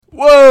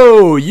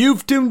Hello,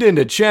 you've tuned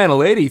into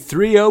Channel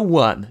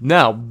 8301.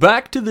 Now,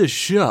 back to the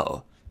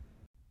show.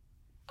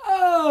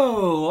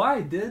 Oh, I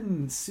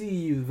didn't see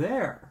you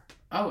there.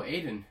 Oh,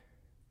 Aiden.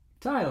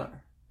 Tyler.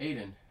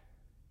 Aiden.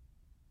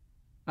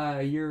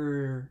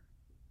 You're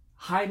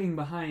hiding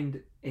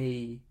behind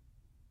a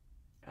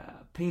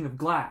pane of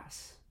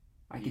glass.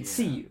 I can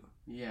see you.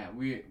 Yeah,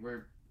 we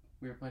were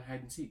playing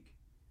hide and seek.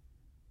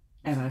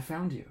 And I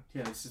found you.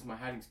 Yeah, this is my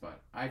hiding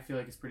spot. I feel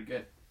like it's pretty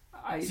good.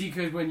 See,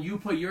 because when you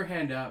put your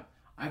hand up,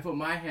 I put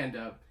my hand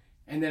up,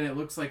 and then it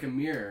looks like a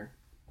mirror.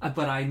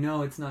 But I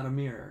know it's not a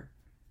mirror.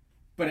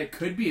 But it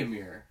could be a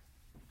mirror.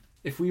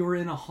 If we were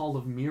in a hall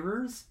of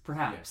mirrors,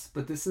 perhaps. Yeah.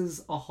 But this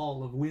is a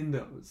hall of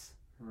windows.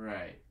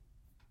 Right.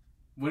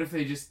 What if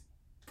they just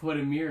put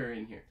a mirror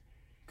in here?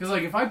 Because,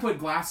 like, if I put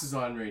glasses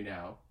on right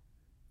now,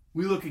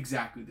 we look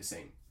exactly the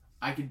same.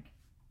 I could,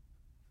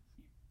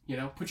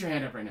 put your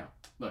hand up right now.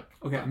 Look.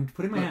 Okay, look, I'm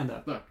putting my hand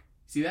up. Look.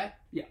 See that?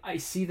 Yeah, I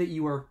see that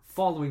you are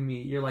following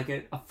me. You're like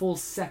a full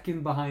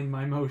second behind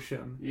my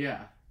motion.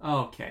 Yeah.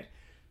 Okay.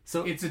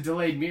 So it's a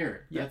delayed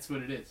mirror. Yeah. That's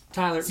what it is.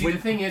 Tyler, see, the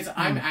thing is,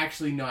 I'm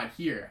actually not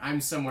here. I'm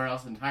somewhere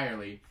else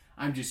entirely.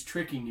 I'm just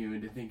tricking you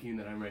into thinking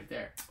that I'm right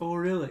there. Oh,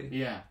 really?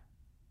 Yeah.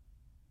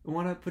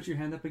 Want to put your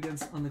hand up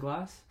on the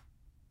glass?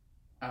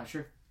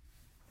 Sure.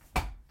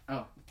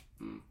 Oh,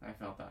 I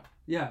felt that.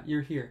 Yeah,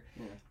 you're here.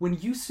 Yeah. When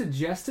you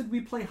suggested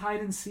we play hide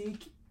and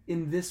seek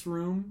in this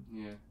room,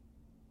 yeah,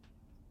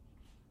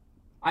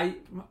 I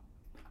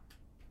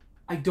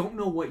don't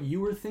know what you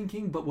were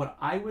thinking, but what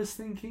I was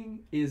thinking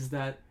is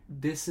that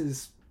this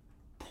is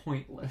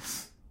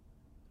pointless.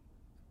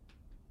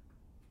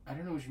 I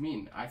don't know what you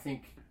mean. I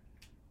think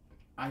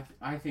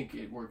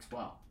it works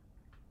well.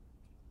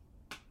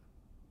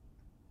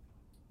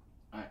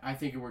 I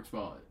think it works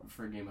well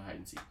for a game of hide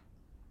and seek.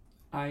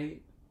 I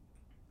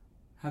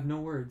have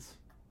no words.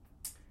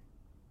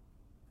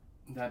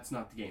 That's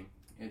not the game.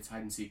 It's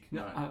hide and seek,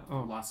 not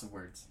lots of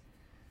words.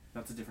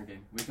 That's a different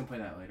game. We can play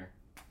that later.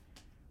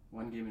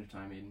 One game at a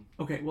time, Aiden.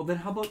 Okay, well then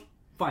how about...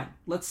 Fine,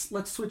 let's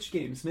switch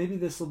games. Maybe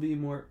this will be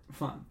more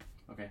fun.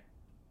 Okay.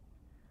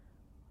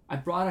 I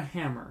brought a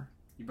hammer.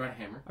 You brought a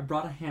hammer? I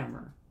brought a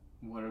hammer.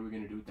 What are we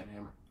going to do with that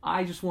hammer?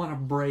 I just want to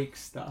break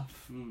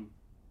stuff.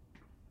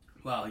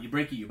 Well, you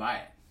break it, you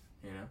buy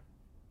it,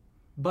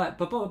 But,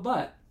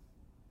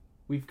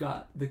 we've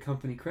got the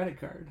company credit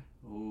card.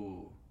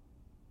 Oh,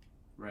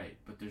 right.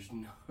 But there's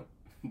no...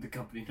 the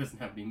company doesn't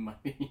have any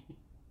money.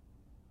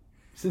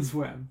 Since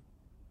when?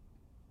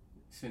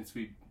 Since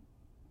we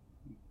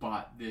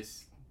bought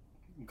this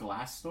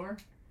glass store.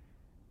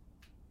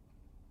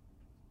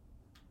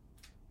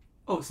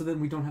 Oh, so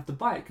then we don't have to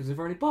buy it because we've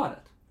already bought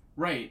it.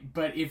 Right,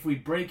 but if we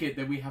break it,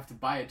 then we have to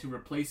buy it to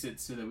replace it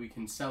so that we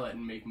can sell it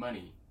and make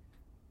money.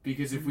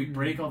 Because if we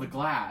break all the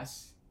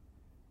glass,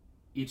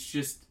 it's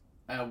just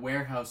a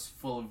warehouse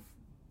full of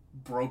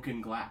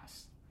broken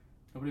glass.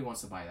 Nobody wants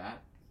to buy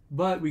that.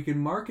 But we can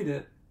market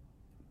it.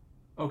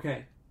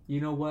 Okay, you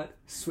know what?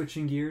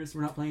 Switching gears.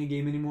 We're not playing a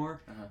game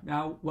anymore.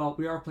 Now, well,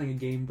 we are playing a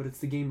game, but it's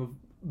the game of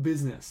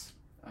business.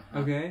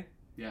 Okay?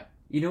 Yeah.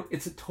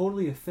 It's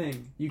totally a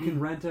thing. You can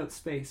rent out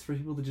space for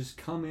people to just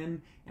come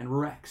in and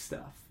wreck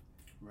stuff.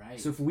 Right.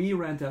 So if we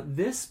rent out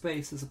this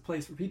space as a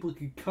place where people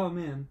could come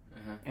in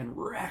and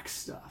wreck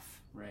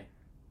stuff. Right.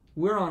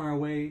 We're on our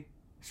way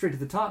straight to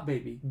the top,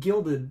 baby.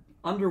 Gilded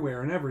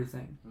underwear and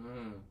everything.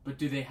 But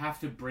do they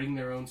have to bring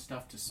their own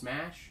stuff to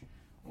smash?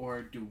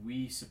 Or do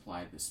we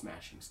supply the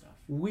smashing stuff?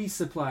 We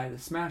supply the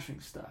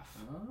smashing stuff.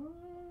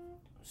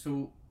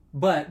 So...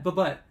 But,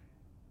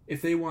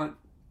 if they want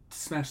to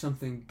smash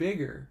something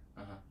bigger,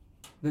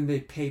 then they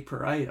pay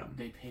per item.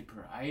 They pay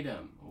per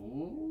item.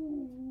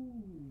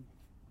 Ooh.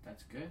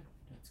 That's good.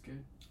 That's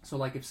good. So,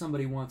 like, if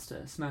somebody wants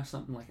to smash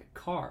something like a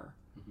car,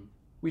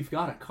 we've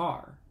got a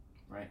car.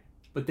 Right.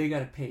 But they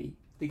gotta pay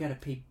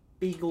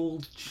big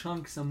old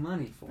chunks of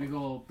money for it.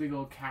 Big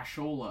old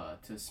cashola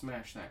to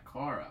smash that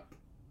car up.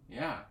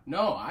 Yeah.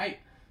 No,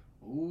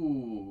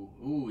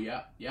 Ooh,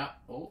 yeah.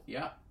 Oh,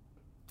 yeah.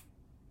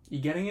 You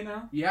getting it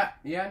now? Yeah.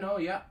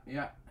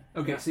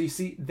 Okay, so you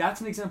see,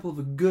 that's an example of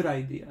a good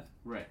idea.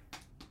 Right.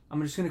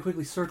 I'm just going to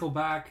quickly circle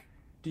back.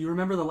 Do you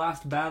remember the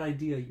last bad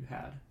idea you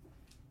had?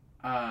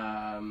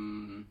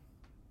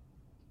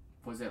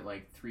 Was it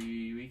like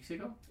 3 weeks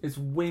ago? It's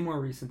way more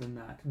recent than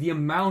that. The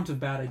amount of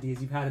bad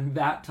ideas you've had in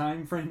that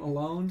time frame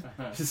alone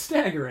is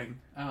staggering.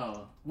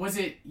 Oh. Was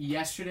it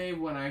yesterday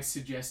when I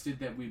suggested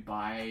that we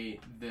buy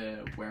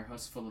the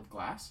warehouse full of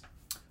glass?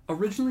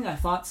 Originally I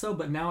thought so,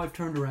 but now I've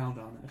turned around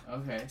on it.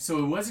 Okay, so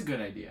it was a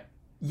good idea.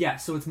 Yeah,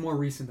 so it's more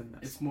recent than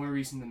this. It's more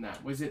recent than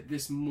that. Was it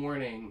this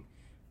morning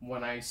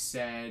when I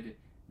said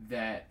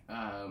that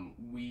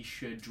we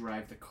should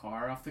drive the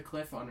car off the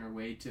cliff on our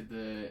way to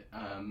the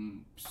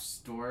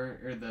store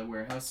or the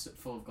warehouse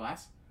full of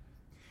glass?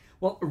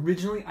 Well,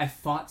 originally I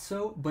thought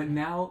so, but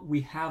now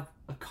we have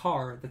a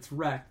car that's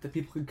wrecked that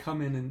people could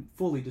come in and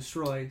fully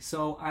destroy,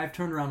 so I've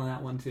turned around on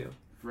that one too.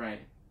 Right.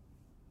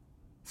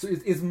 So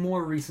it's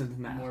more recent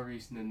than that. More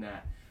recent than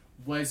that.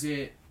 Was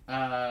it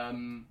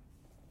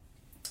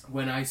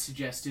when I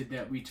suggested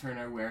that we turn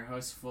our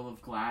warehouse full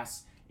of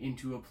glass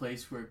into a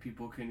place where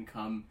people can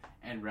come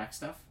and wreck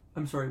stuff.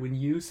 I'm sorry, when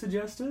you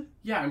suggested?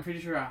 Yeah, I'm pretty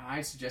sure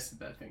I suggested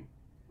that thing.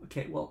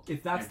 Okay, well,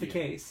 if that's the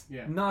case,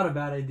 yeah. Not a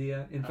bad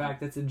idea. In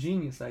fact, that's a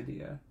genius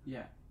idea.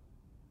 Yeah.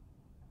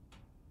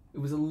 It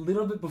was a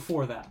little bit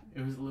before that.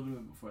 It was a little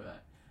bit before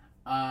that.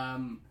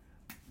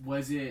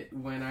 Was it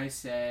when I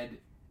said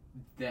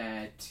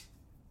that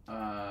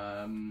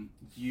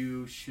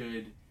you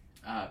should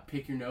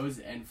pick your nose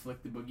and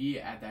flick the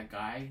boogie at that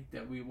guy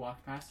that we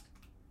walked past?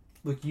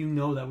 Look, you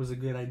know that was a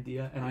good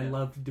idea, and I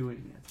loved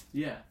doing it.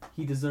 Yeah.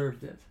 He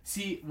deserved it.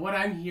 See, what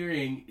I'm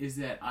hearing is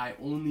that I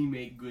only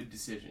make good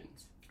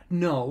decisions.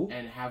 No.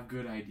 And have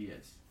good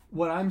ideas.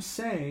 What I'm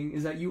saying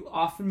is that you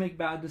often make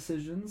bad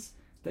decisions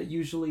that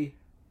usually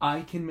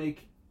I can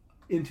make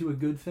into a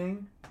good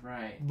thing.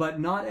 Right. But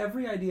not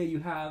every idea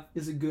you have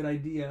is a good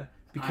idea,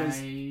 because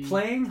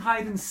playing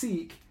hide and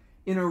seek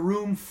in a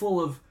room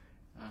full of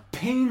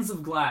panes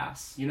of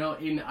glass,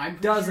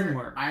 doesn't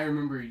work. I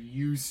remember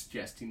you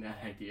suggesting that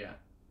idea.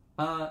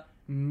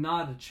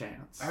 Not a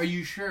chance. Are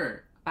you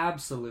sure?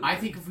 Absolutely. I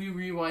think if we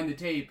rewind the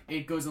tape,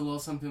 it goes a little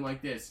something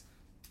like this.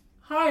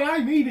 Hi,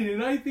 I'm Aiden,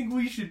 and I think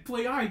we should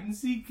play hide and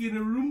seek in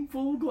a room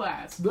full of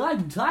glass.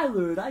 I'm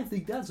Tyler, and I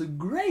think that's a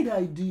great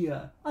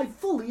idea. I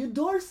fully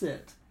endorse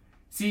it.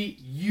 See,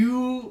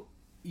 you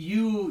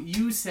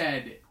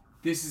said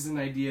this is an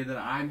idea that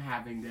I'm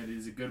having that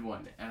is a good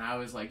one, and I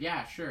was like,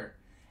 yeah, sure.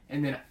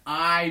 And then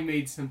I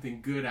made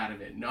something good out of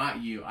it,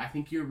 not you. I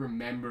think you're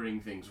remembering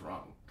things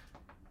wrong.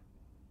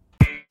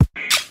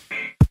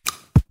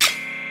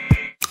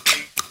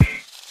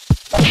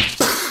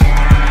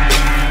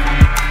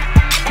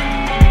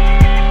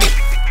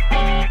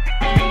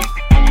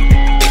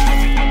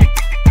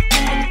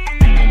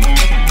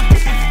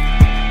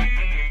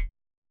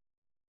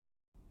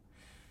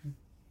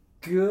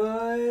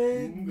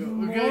 Good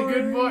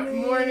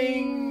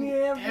morning,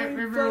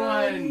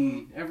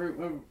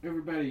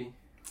 everybody.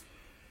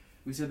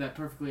 We said that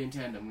perfectly in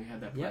tandem. We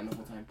had that plan the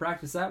whole time.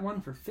 Practice that one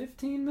for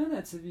 15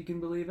 minutes, if you can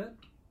believe it.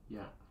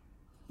 Yeah.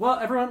 Well,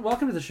 everyone,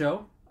 welcome to the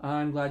show.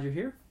 I'm glad you're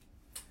here.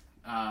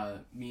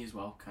 Me as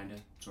well, kind of,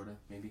 sort of,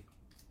 maybe.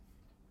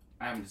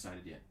 I haven't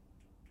decided yet.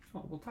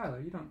 Oh, well, Tyler,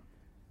 you don't...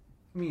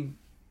 I mean,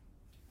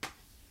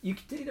 you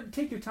can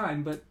take your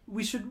time, but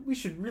we should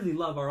really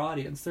love our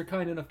audience. They're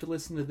kind enough to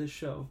listen to this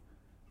show.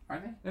 Are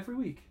they? Every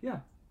week, yeah.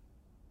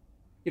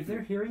 If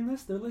they're hearing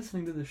this, they're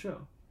listening to the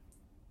show.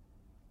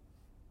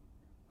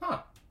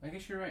 Huh. I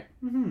guess you're right.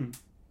 Mm-hmm.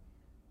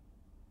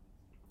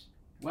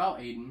 Well,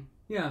 Aiden.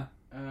 Yeah.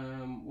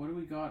 What do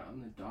we got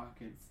on the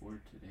docket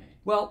for today?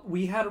 Well,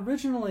 we had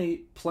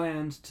originally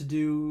planned to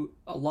do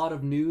a lot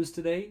of news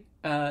today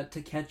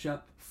to catch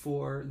up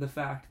for the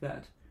fact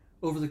that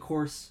over the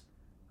course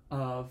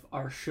of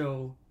our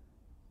show,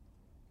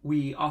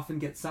 we often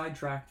get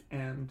sidetracked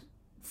and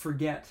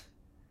forget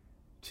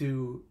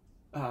to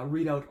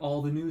read out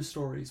all the news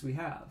stories we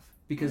have.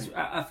 Because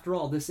after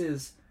all, this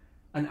is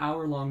an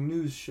hour-long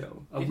news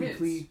show, a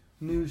weekly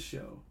news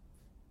show.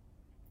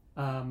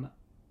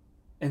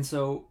 And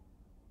so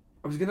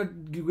I was gonna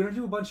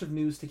do a bunch of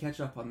news to catch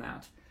up on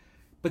that.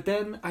 But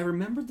then I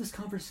remembered this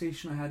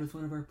conversation I had with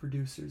one of our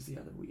producers the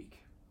other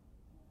week.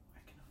 I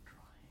cannot draw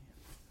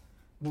hands.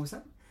 What was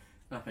that?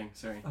 Nothing,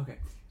 sorry. Okay.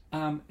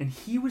 And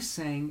he was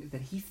saying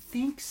that he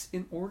thinks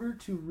in order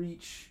to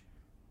reach...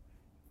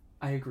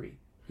 I agree.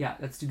 Yeah,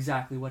 that's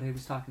exactly what he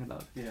was talking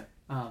about. Yeah.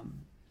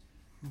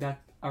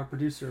 That our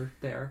producer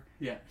there,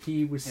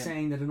 he was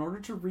saying that in order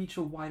to reach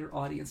a wider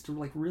audience, to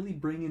like really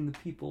bring in the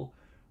people,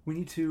 we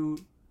need to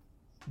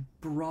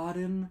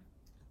broaden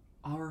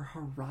our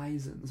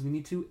horizons. We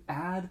need to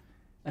add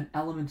an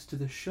element to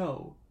the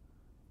show.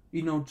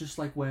 You know, just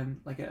like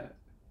when like a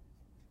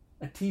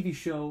TV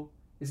show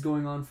is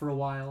going on for a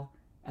while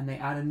and they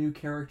add a new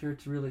character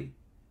to really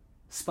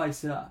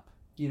spice it up,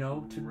 you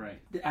know,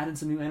 to add in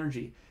some new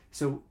energy.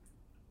 So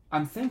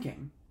I'm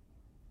thinking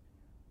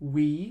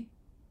we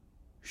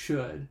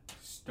should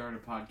start a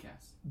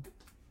podcast.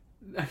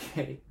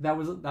 Okay, that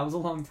was a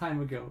long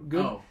time ago.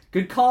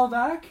 Good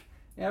callback.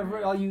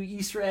 All you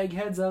Easter egg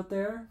heads out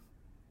there.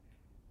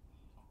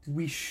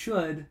 We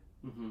should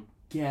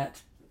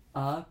get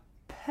a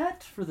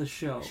pet for the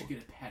show. We should get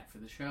a pet for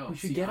the show. We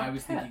should get a pet. I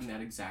was thinking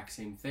that exact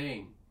same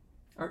thing.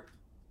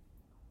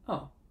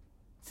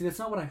 See, that's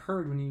not what I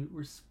heard when you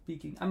were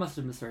speaking. I must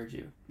have misheard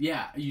you.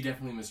 Yeah, you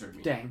definitely misheard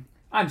me. Dang.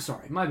 I'm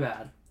sorry. My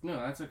bad. No,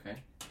 that's okay.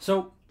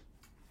 So,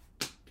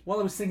 while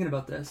I was thinking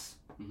about this,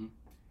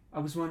 I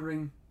was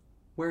wondering,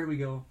 where do we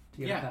go to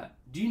get a pet?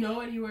 Do you know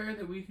anywhere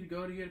that we could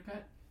go to get a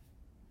pet?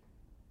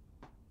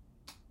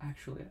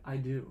 Actually, I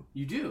do.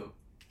 You do?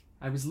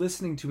 I was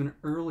listening to an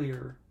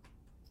earlier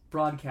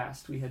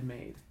broadcast we had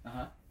made,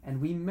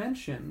 and we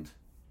mentioned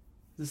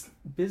this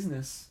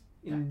business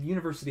in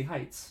University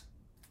Heights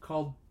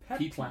called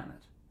Pet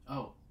Planet.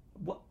 Oh.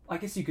 Well, I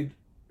guess you could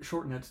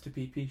shorten it to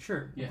PP.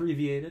 Sure. Yeah.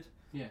 Abbreviate it.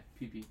 Yeah,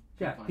 PP.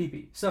 Yeah,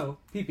 PP. So,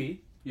 PP.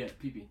 Yeah,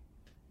 PP.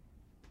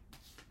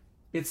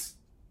 It's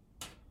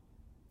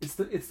It's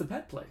the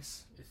pet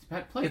place. It's the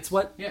pet place. It's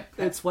what yeah.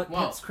 It's what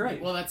pets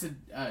crave. Well, that's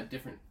a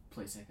different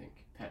place, I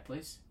think. Pet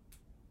place.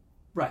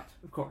 Right,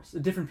 of course. A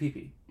different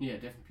PP. Yeah,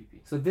 different PP.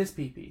 So this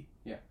PP.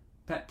 Yeah.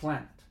 Pet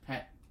planet.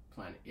 Pet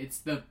planet. It's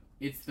the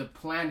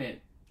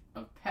planet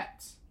of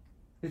pets.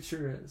 It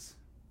sure is.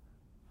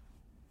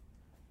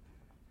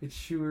 It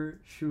sure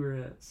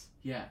is.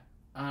 Yeah.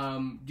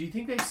 Do you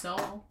think they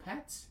sell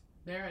pets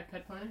there at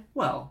Pet Planet?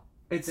 Well,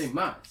 they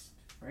must,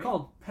 right?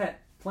 Called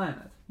Pet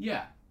Planet.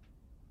 Yeah.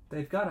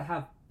 They've got to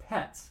have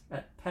pets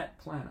at Pet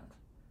Planet.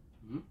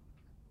 Mm-hmm.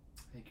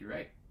 I think you're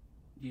right.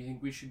 Do you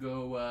think we should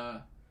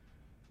go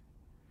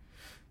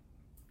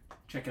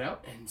check it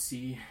out and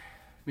see?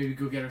 Maybe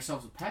go get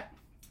ourselves a pet?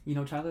 You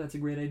know, Tyler, that's a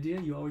great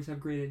idea. You always have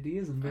great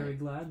ideas. I'm very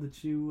glad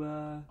that you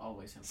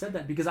always have said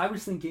that, because I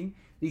was thinking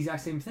the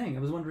exact same thing.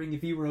 I was wondering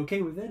if you were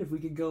okay with it, if we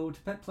could go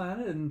to Pet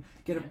Planet and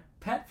get a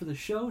pet for the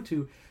show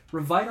to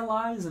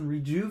revitalize and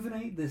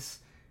rejuvenate this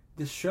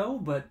show.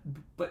 But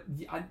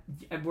I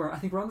think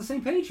we're on the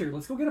same page here.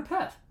 Let's go get a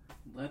pet.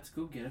 Let's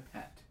go get a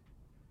pet.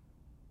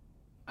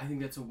 I think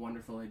that's a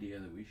wonderful idea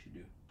that we should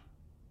do.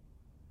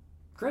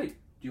 Great. Do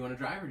you want to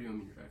drive or do you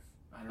want me to drive?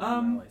 I don't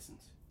have my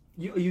license.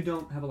 You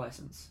don't have a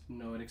license?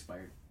 No, it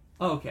expired.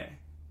 Oh, okay.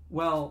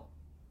 Well,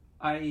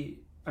 I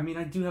mean,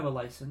 I do have a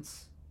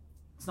license.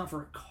 It's not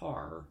for a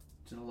car.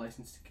 Is it a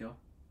license to kill?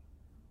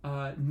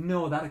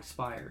 No, that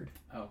expired.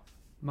 Oh.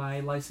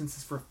 My license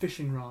is for a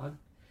fishing rod.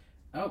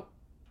 Oh.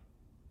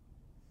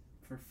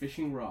 For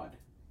fishing rod.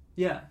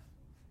 Yeah.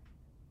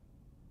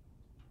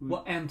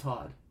 Well, and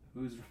Todd.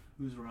 Who's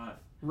Rod?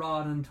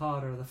 Rod and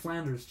Todd are the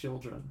Flanders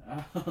children.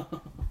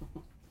 Oh.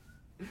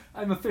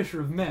 I'm a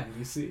fisher of men,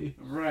 you see.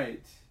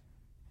 Right.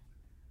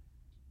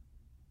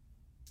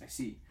 I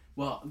see.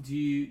 Well, do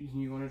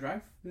you want to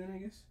drive then, I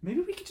guess?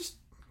 Maybe we could just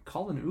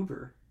call an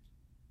Uber.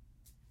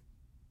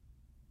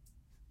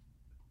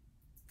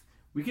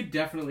 We could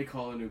definitely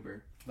call an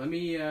Uber. Let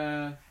me,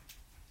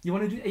 You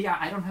want to do... Yeah,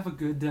 I don't have a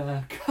good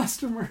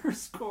customer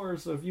score,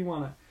 so if you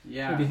want to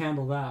maybe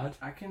handle that.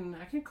 I can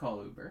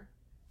call Uber.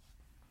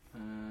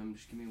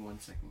 Just give me 1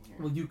 second here.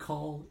 Will you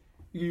call...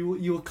 You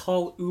will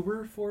call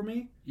Uber for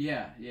me?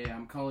 Yeah,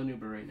 I'm calling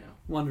Uber right now.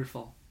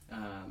 Wonderful.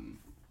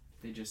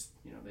 They just,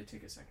 they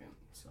take a second.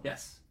 So.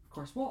 Yes, of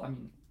course. Well, I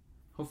mean,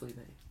 hopefully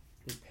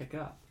they pick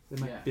up.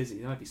 They might be busy.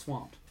 They might be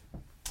swamped.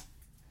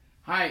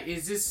 Hi,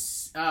 is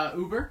this Uber?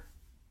 Uber?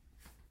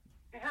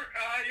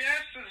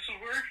 Yes, this is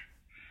Uber.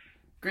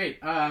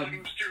 Great. Mr.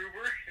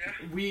 Uber,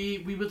 yeah.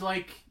 We would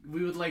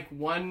like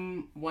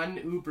one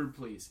Uber,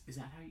 please. Is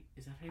that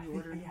how you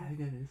order? Yeah, I think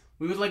that is.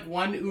 We would like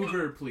one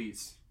Uber,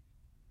 please.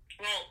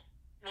 Well,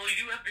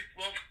 you have to.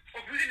 Well,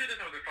 we can do this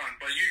over the phone,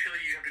 but usually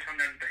you have to come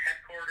down to the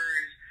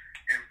headquarters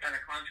and sign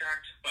a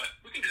contract. But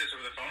we can do this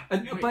over the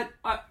phone.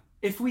 But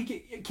if we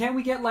can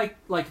we get like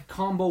a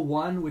combo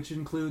one, which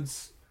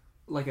includes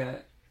like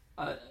a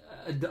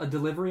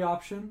delivery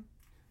option?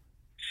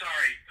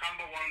 Sorry,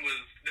 combo one was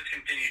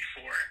discontinued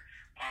for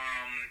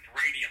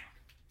Radium.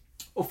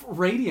 Oh, for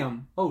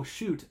Radium. Oh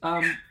shoot.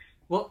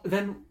 Well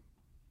then,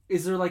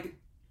 is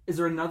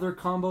there another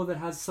combo that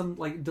has some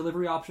like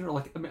delivery option or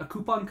like a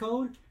coupon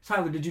code?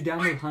 Tyler, did you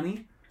download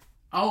Honey?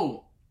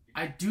 Oh,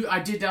 I did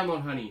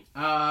download Honey.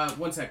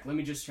 1 sec. Let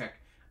me just check.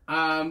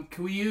 Can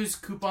we use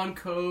coupon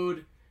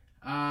code?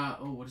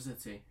 What does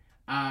that say?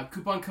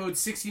 Coupon code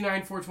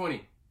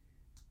 69420.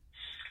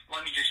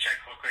 Let me just check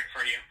real quick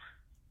for you.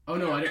 Oh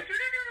no,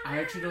 I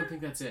actually don't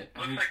think that's it.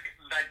 Looks like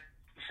that's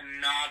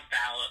not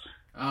valid.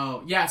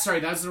 Oh yeah, sorry,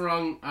 that's the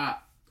wrong. I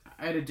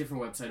had a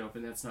different website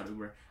open. That's not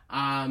Uber.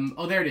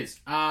 There it is.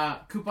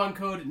 Coupon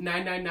code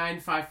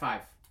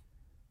 99955.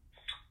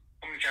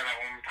 Let me try that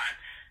one more time.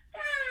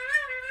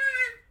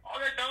 Oh,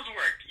 that does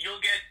work.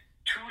 You'll get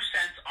 2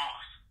 cents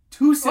off.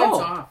 2 cents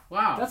off.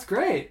 Wow, that's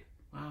great.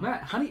 Wow,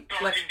 Matt, Honey. Deal,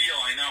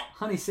 I know.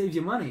 Honey saves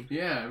you money.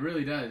 Yeah, it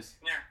really does.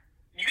 Yeah.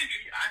 You can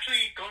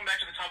actually, going back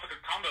to the topic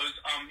of combos,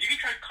 you can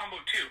try combo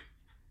 2.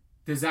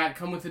 Does that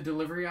come with a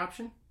delivery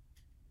option?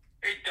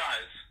 It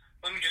does.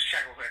 Let me just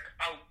check real quick.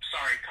 Oh,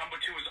 sorry. Combo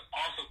 2 was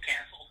also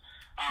canceled.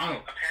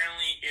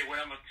 Apparently, it went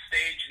on the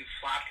stage and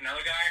slapped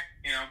another guy.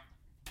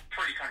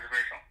 Pretty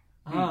controversial.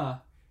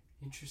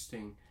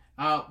 Interesting.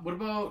 What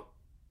about...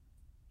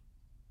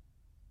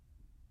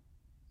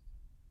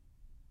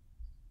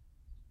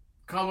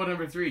 combo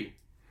number 3?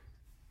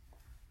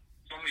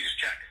 Let me just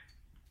check.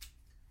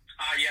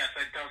 Yes,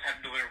 that does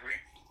have delivery.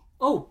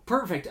 Oh,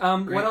 perfect.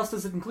 What else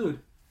does it include?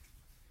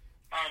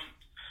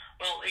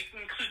 Well, it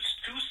includes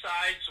 2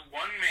 sides,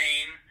 1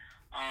 main,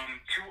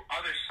 2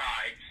 other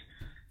sides,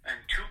 and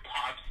 2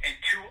 pops, and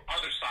 2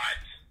 other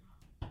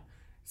sides.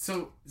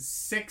 So,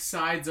 6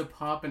 sides, a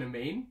pop, and a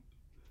main?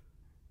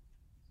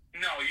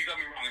 No, you got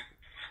me wrong.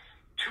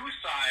 2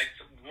 sides,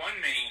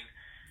 1 main,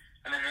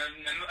 and then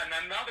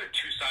another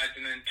 2 sides,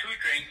 and then 2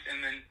 drinks,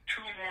 and then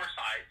 2 more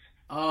sides.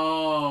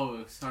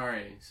 Oh,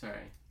 sorry.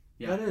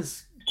 Yeah. That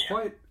is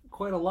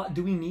quite a lot.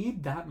 Do we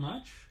need that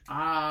much?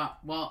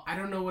 Well, I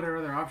don't know what our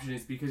other option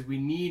is because we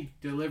need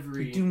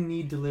delivery. We do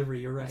need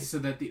delivery, you're right. So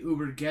that the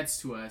Uber gets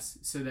to us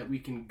so that we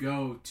can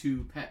go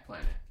to Pet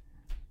Planet.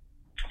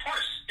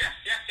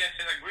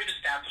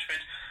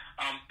 establishment.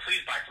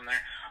 Please buy from there.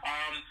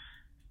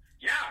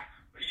 Yeah,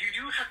 you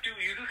do have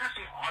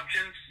some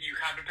options you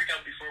have to pick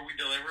out before we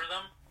deliver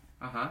them.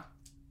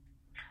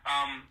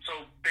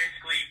 So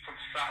basically, for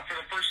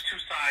the first two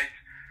sides,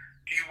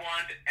 do you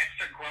want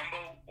extra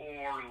grumbo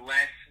or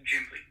less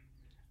Jimbly?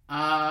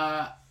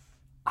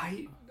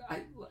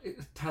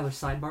 Tyler,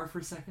 sidebar for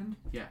a second.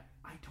 Yeah.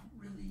 I don't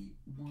really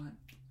want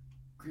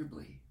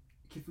Gribbly.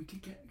 If we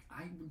could get,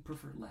 I would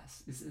prefer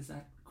less. Is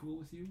that cool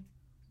with you?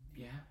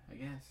 Yeah, I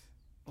guess.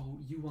 Oh,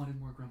 you wanted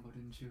more grumbo,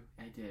 didn't you?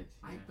 I did.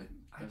 Yeah. But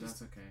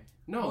that's okay.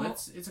 No, well,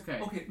 it's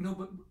okay. Okay, no,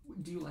 but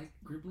do you like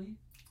Gribbly?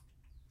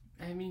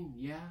 I mean,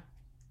 yeah,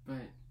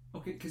 but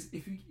okay, because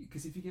if you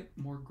get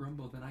more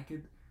grumbo, then I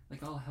could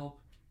I'll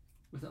help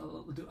with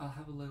I'll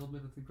have a little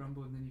bit of the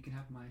grumbo, and then you can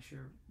have my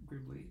share of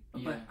Gribbly.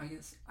 Yeah. But I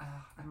guess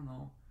I don't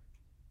know.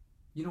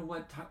 You know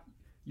what?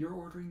 You're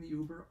ordering the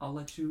Uber. I'll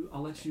let you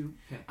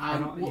pick.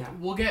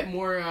 We'll get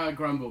more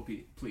grumbo,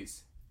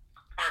 please.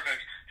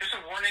 Perfect. Just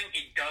a warning: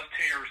 it does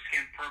turn your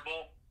skin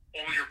purple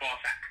on your ball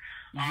sack.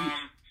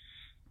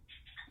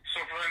 So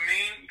for the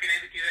main, you can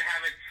either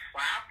have it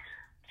slapped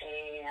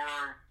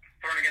or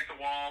thrown against the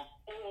wall,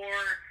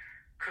 or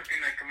cooked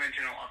in a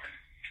conventional oven.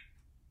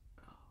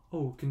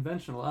 Oh,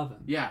 conventional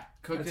oven. Yeah,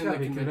 cooked in the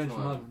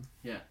conventional oven.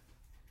 Yeah.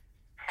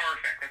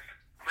 Perfect. That's a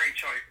great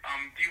choice.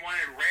 Do you want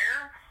it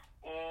rare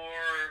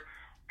or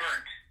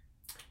burnt?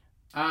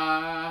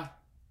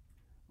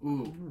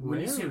 When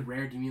you say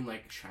rare, do you mean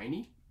like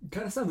shiny?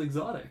 Kind of sounds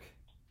exotic.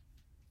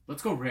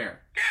 Let's go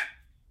rare. Yeah,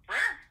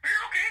 rare. Okay.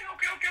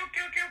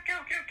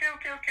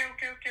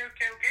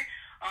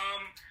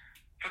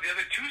 For the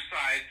other two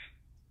sides,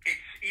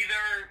 it's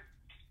either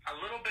a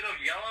little bit of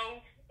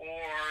yellow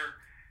or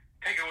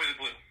take it with the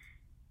blue.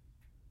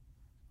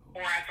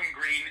 Or add some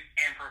green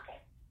and purple.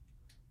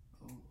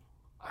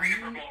 Green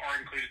and purple are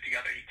included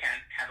together. You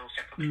can't have those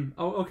separately.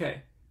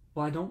 Okay.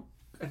 Well, I don't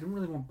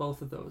really want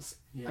both of those.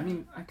 Yeah. I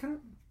mean, I kind of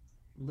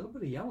a little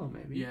bit of yellow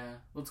maybe. Yeah.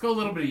 Let's go a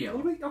little bit of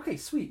yellow. Okay,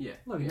 sweet. Yeah.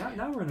 Look,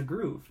 now we're in a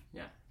groove.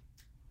 Yeah.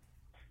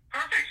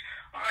 Perfect.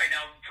 All right,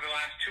 now for the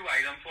last two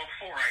items, well,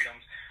 four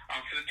items.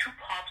 For the two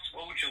pops,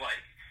 what would you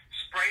like?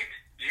 Sprite,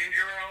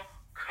 ginger ale,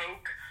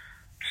 Coke,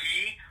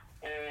 tea,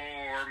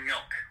 or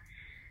milk?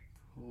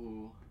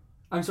 Ooh.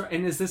 I'm sorry,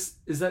 and is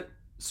that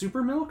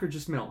super milk or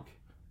just milk?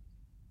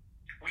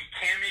 We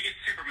can make it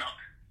super milk.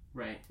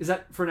 Right. Is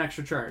that for an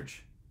extra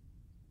charge?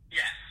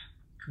 Yes.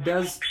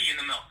 Does pea in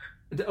the milk.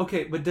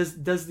 Okay, but does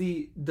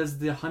the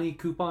honey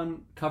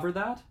coupon cover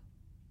that?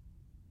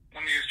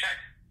 Let me just check.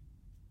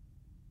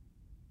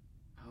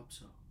 I hope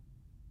so.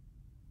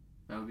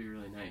 That would be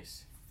really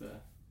nice.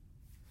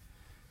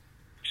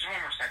 Just one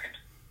more second.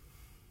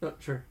 Oh,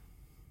 sure.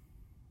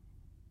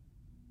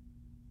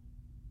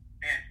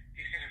 Man,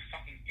 these guys are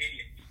fucking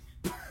idiots.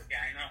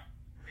 Yeah, I know.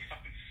 They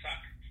fucking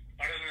suck.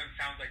 Other than it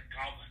sounds like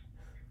Goblin.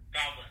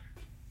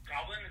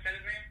 Goblin, is that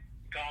his name?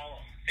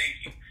 Gollum.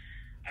 Thank you.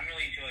 I'm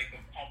really into like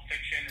Pulp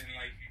Fiction and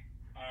like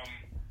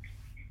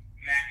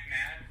Max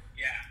Mad.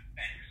 Yeah,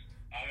 thanks.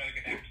 I gotta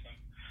get back to them.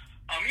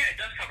 Yeah,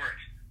 it does cover it.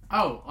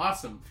 Oh,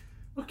 awesome.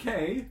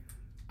 Okay.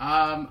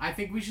 I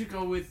think we should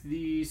go with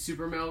the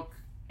super milk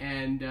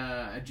and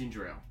a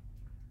ginger ale.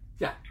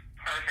 Yeah.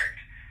 Perfect.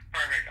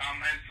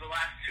 And for the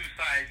last two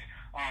sides,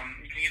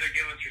 you can either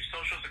give us your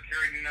social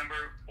security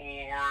number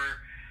or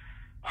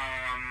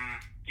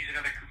use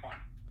another coupon.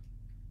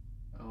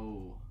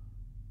 Oh.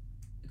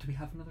 Do we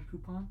have another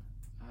coupon?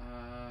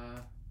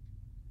 I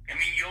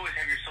mean, you always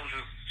have your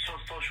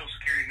social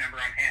security number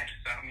on hand,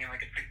 so I mean,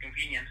 like, it's pretty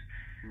convenient.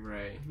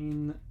 Right. I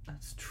mean,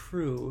 that's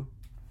true.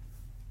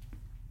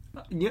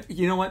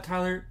 You know what,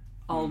 Tyler?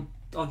 I'll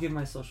give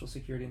my social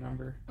security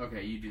number.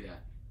 Okay, you do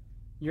that.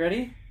 You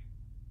ready?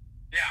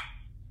 Yeah.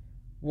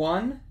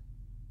 1. Oops,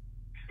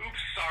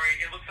 sorry.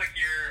 It looks like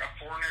you're a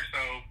foreigner,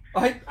 so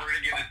we're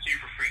gonna give this to you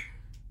for free.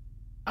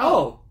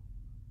 Oh.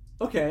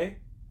 Okay.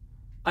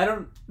 I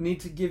don't need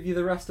to give you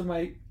the rest of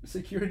my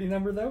security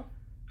number, though?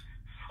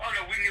 Oh,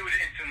 no, we knew it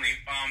instantly.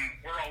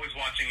 We're always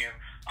watching you.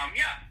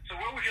 Yeah, so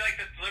where would you like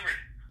this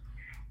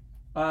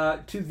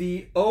delivered? To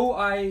the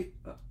OI...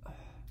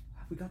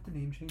 have we got the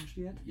name changed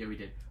yet? Yeah, we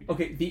did.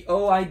 Okay, the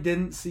I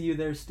Didn't See You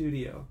There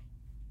studio.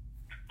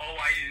 Oh,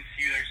 I Didn't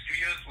See You There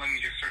studios? Let me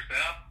just search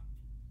that up.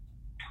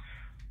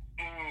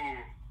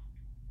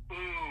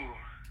 Ooh.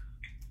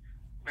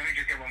 Let me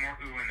just get one more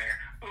ooh in there.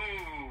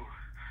 Ooh.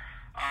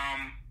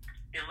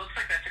 It looks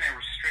like that's in a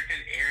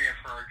restricted area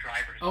for our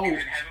drivers. Oh, We've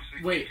been having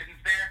some wait.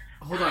 incidents there.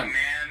 Hold on.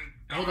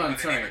 Hold on,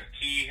 sorry.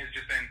 He has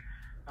just been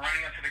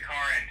running up to the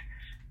car and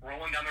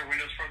rolling down their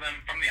windows for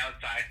them from the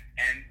outside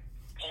and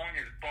pulling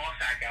his ball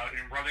sack out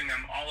and rubbing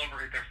them all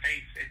over their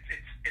face.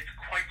 It's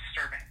quite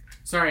disturbing.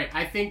 Sorry,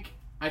 I think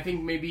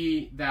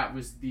maybe that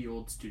was the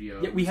old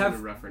studio. Yeah, we have in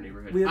a rougher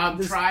neighborhood.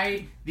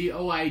 Try the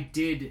I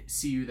Did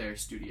See You There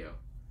studio.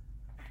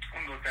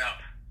 I'm gonna look that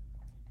up.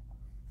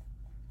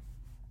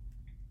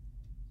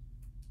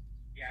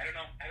 Yeah, I don't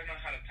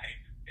know how to type.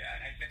 Yeah,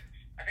 I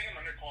think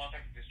I'm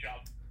underqualified for this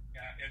job.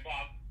 Yeah,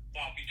 Bob,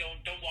 you don't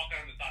walk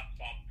out on the dots,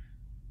 Bob.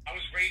 I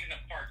was raised in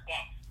a park,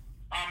 Bob.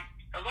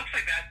 it looks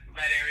like that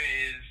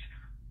area is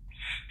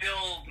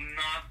still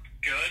not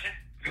good.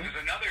 Because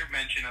there's another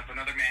mention of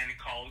another man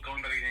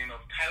going by the name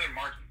of Tyler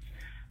Martin.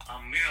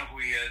 We don't know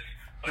who he is,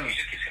 but he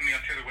just keeps coming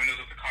up to the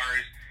windows of the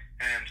cars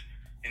and,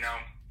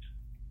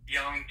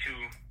 yelling to,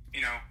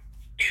 get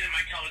in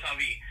my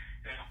Teletubby,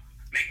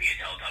 make me a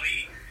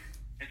Teletubby.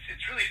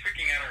 It's really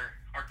freaking out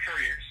our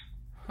couriers.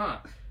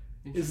 Huh.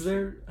 Is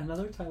there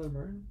another Tyler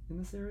Martin in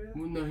this area?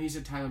 Well, no, he's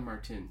a Tyler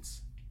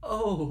Martins.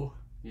 Oh.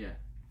 Yeah.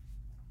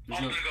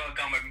 Also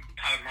gone by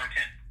Tyler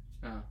Martin.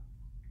 Oh.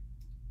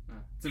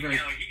 It's a very...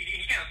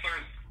 he kind of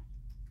slurs.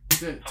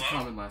 It's a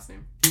common last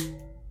name.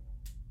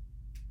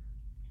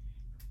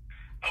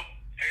 Oh, are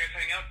you guys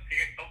setting up?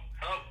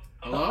 Hello?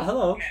 Hello?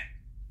 Hello. Okay.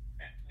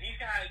 These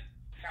guys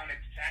sound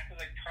exactly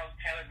like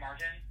Tyler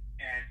Martin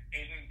and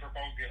Aiden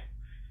Bergoglio.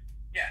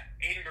 Yeah,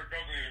 Aiden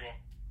Bergoglio.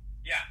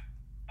 Yeah.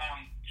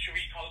 Should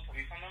we call the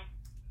police on them?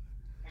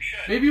 We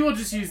should. Maybe we'll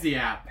just use the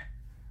app.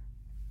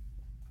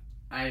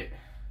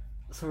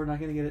 So we're not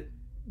going to get it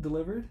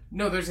delivered?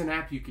 No, there's an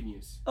app you can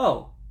use.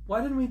 Oh. Why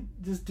didn't we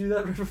just do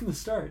that right from the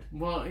start?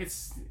 Well,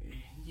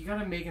 you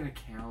gotta make an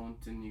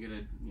account and you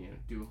gotta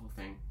do a whole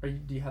thing.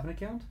 Do you have an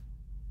account?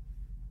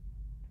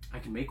 I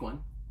can make one.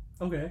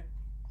 Okay.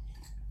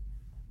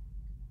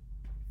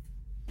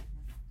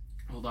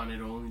 Hold on,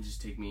 it'll only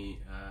just take me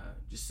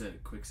just a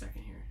quick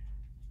second here.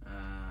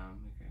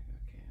 Okay.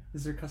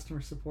 Is there customer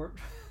support?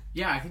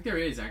 Yeah, I think there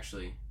is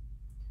actually.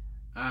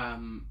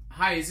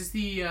 Hi, is this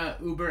the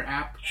Uber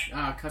app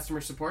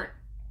customer support?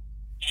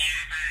 Yeah,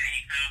 hi.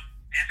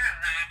 This is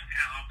not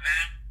Uber.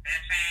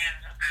 This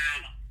is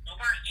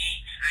Uber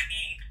Eats. I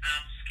mean,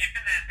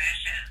 skipping the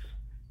dishes.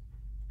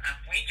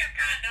 We just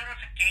got a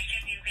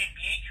notification you've been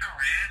being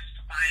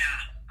harassed by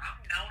an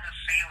unknown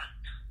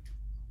assailant.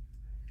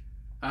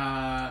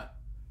 And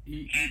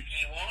he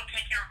won't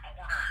take your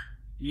order.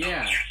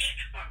 Yeah. So you're here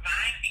to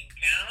provide a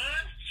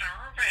good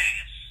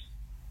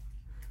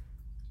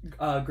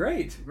service.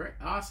 Great. Great.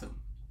 Awesome.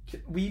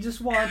 We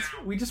just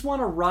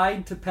want a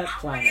ride to Pet What would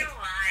Planet. you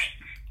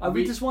like?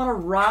 We just want a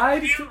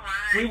ride.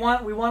 We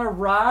want a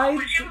ride.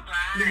 What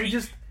would you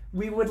like?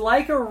 We would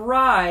like a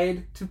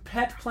ride to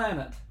Pet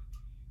Planet.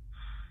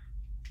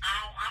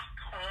 Oh, of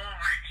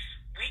course.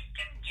 We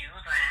can do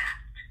that.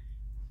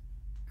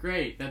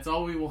 Great. That's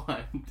all we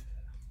want.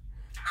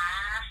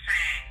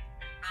 Perfect.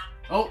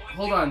 Oh,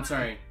 hold on.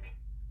 Sorry.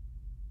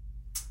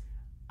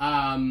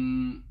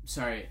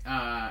 Sorry.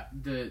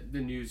 The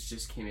news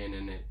just came in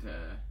and it.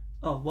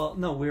 Oh well,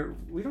 no, we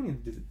don't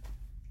need to do the.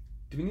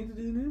 Do we need to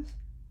do the news?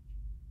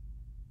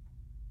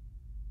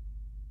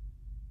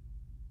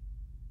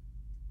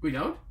 We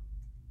don't?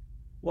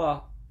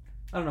 Well,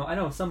 I don't know. I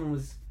know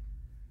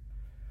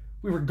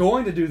we were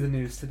going to do the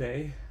news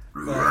today.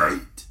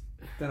 Right.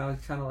 Then I was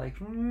kind of like,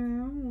 well,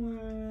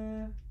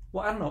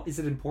 I don't know. Is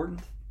it important?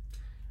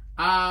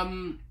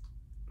 No,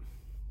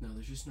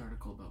 there's just an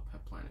article about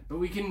Pet Planet, but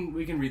we can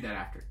read that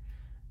after.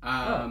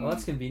 Well,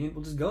 that's convenient.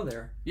 We'll just go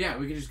there. Yeah,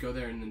 we can just go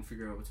there and then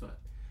figure out what's what.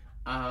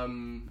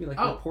 Be like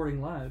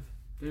reporting live.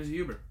 There's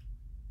Uber.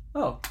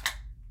 Oh,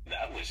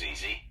 That was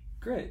easy.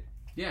 great.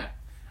 Yeah.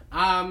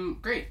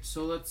 Great.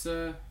 So let's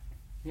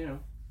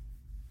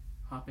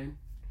hop in.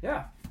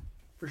 Yeah,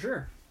 for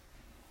sure.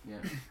 Yeah.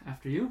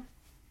 After you.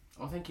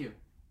 Oh, thank you.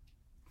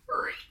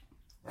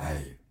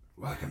 Hey,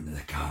 welcome to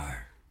the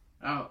car.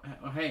 Oh,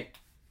 hey.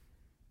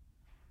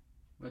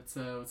 What's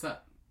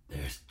up?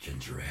 There's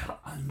ginger ale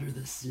under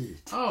the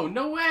seat. Oh,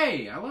 no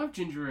way! I love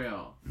ginger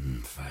ale.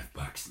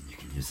 $5 and you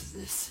can use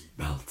it as seat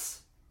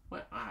belts.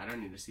 What? I don't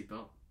need a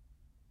seatbelt.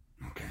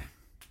 Okay.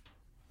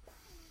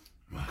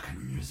 What kind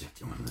of music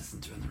do you want to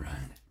listen to on the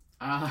ride?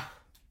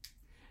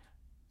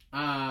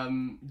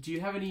 Do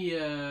you have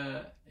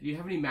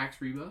any Max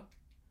Rebo?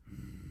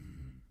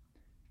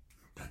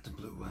 Got the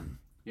blue one.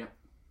 Yep.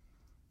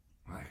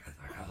 Well, I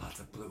got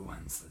lots of blue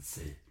ones. Let's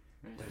see.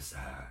 Right. There's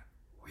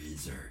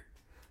Weezer.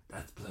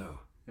 That's blue.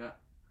 Yeah.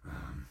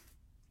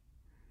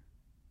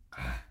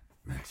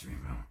 Max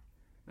Rebo.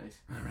 Nice.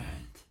 All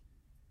right.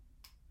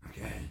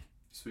 Okay.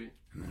 Sweet.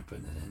 I'm gonna put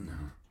it in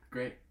now.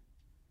 Great.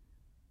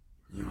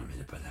 You want me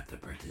to put up the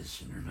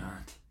partition or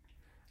not?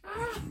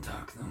 We can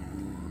talk the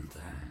whole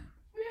time.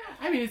 Yeah.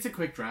 I mean, it's a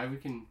quick drive. We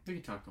can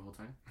talk the whole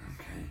time.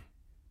 Okay.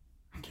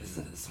 I guess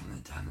it is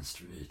only down the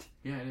street.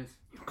 Yeah, it is.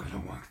 You could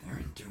have walked there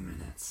in 2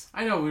 minutes.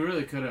 I know. We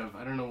really could have.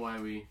 I don't know why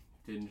we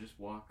didn't just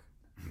walk.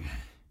 Okay.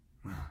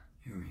 Well,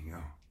 here we go.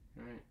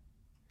 All right.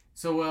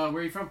 So,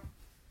 where are you from?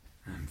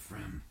 I'm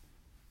from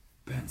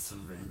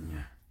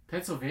Pennsylvania.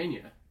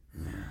 Pennsylvania.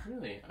 Yeah.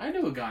 Really? I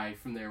knew a guy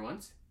from there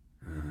once.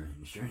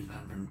 You sure he's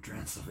not from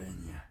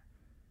Transylvania?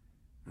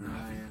 No,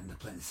 I think the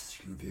place is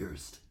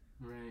confused.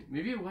 Right.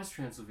 Maybe it was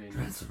Transylvania.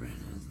 Transylvania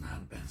is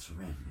not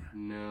Pennsylvania.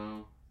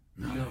 No.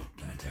 No, No.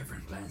 they're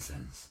different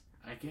places.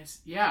 I guess,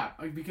 yeah,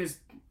 because,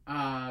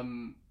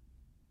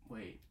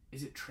 wait,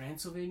 is it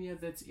Transylvania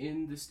that's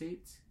in the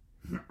States?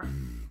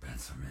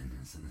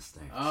 Pennsylvania's in the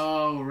States.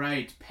 Oh,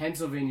 right.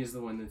 Pennsylvania's the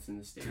one that's in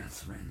the States.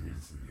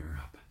 Transylvania's in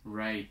Europe.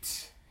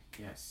 Right.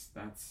 Yes,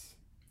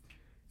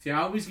 See,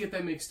 I always get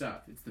that mixed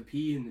up. It's the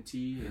P and the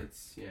T. Yeah.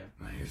 It's, yeah.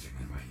 Well, here's a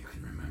good way you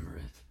can remember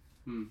it.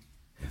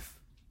 If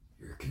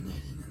you're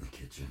Canadian in the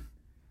kitchen,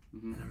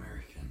 an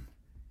American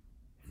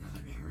in the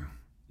living room.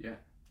 Yeah.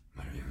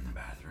 What are you in the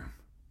bathroom?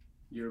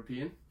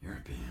 European?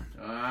 European.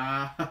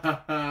 Ah.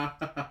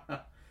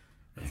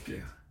 Thank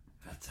you.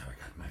 That's how I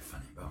got my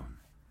funny bone.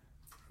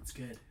 That's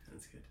good.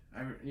 That's good.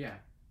 Yeah.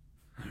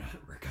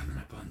 Alright, we're coming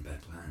up on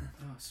Pet Planet.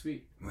 Oh,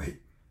 sweet.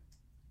 Wait,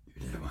 you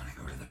did want to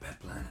go to the Pet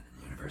Planet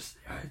in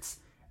University Heights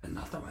and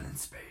not the one in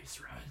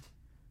space, right?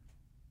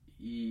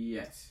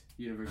 Yes.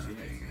 University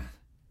Okay, Heights. good.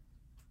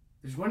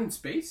 There's one in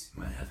space?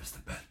 Well, yeah, there's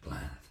the Pet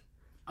Planet.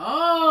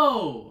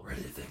 Oh! Where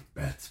do you think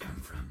pets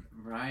come from?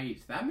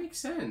 Right. That makes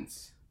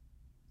sense.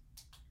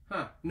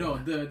 Huh. No,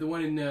 the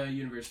one in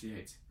University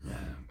Heights. Yeah,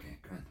 okay,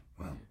 good.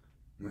 Well,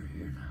 we're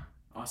here now.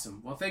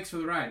 Awesome. Well, thanks for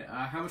the ride.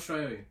 How much do I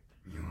owe you?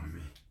 You and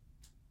me.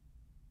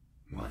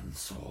 One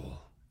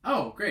soul.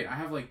 Oh, great. I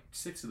have like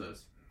 6 of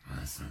those.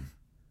 Awesome.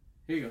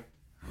 Here you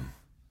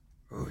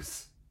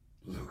Who's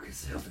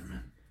Lucas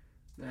Hilderman?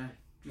 go.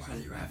 Why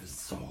do you have his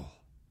soul?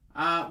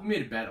 We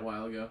made a bet a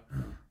while ago.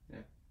 Yeah.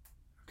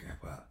 Okay,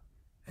 well,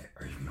 hey,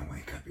 are you gonna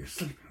wake up your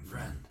sleeping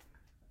friend?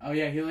 Oh,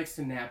 yeah, he likes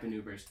to nap in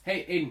Ubers.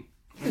 Hey, Aiden,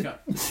 wake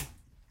up.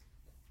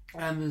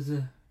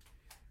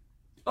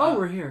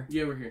 We're here.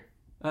 Yeah, we're here.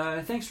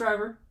 Thanks,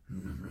 driver.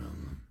 No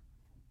problem.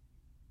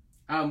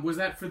 Was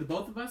that for the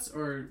both of us,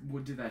 or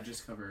did that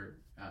just cover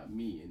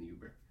me in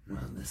Uber?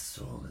 Well, this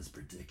soul is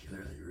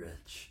particularly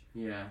rich.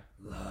 Yeah.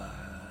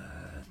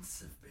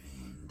 Lots of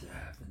pain to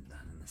happen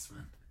done in this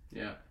one.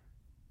 Yeah.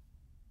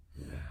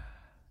 Yeah.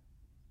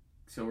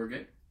 So we're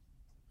good?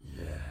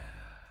 Yeah.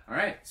 All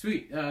right,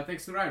 sweet.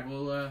 Thanks for the ride.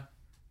 We'll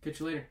catch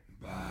you later.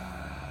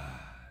 Bye.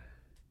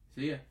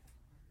 See ya.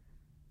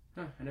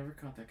 Huh, I never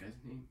caught that guy's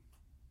name.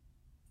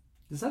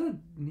 Is that a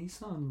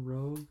Nissan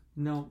Rogue?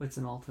 No, it's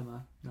an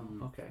Altima. No,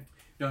 okay.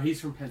 No, he's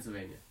from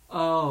Pennsylvania.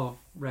 Oh,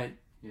 right.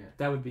 Yeah.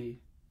 That'd be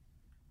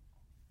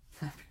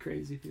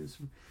crazy if he was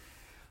from...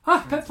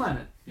 Pet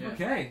Planet. Yeah.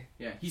 Okay.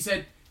 Yeah, he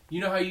said, you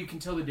know how you can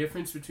tell the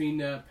difference between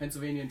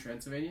Pennsylvania and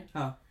Transylvania?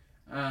 Oh.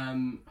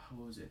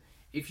 What was it?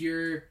 If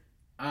you're,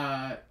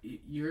 If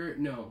you're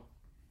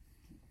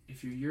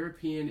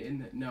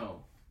European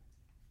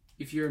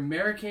If you're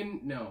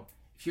American, no.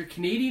 If you're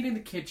Canadian in the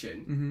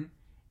kitchen,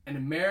 and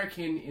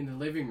American in the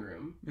living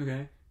room,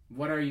 okay.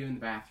 What are you in the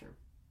bathroom?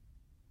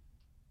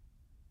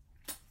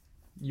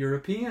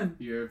 European.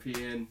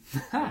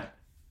 Yeah.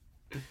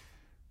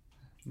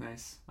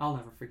 Nice. I'll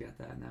never forget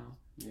that now.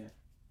 Yeah,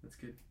 that's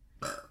good.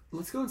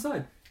 Let's go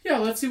inside. Yeah,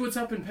 let's see what's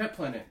up in Pet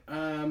Planet.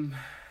 Not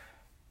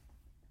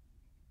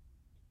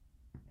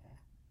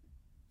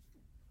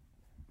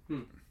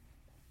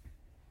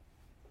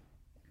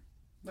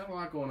a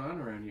lot going on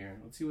around here.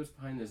 Let's see what's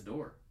behind this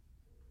door.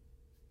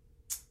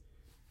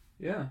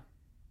 Yeah.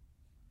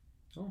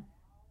 Oh.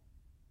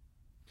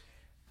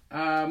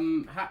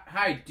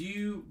 Hi. Do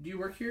you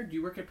work here? Do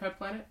you work at Pet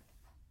Planet?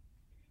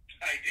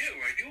 I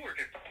do work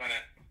at Pet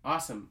Planet.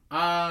 Awesome.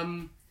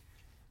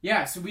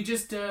 Yeah. So we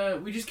just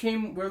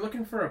came. We're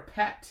looking for a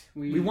pet.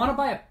 We want to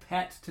buy a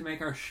pet to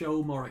make our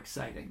show more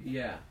exciting.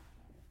 Yeah.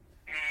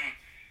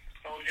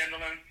 Well,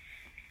 gentlemen,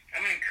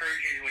 I'm going to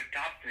encourage you to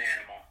adopt an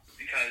animal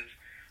because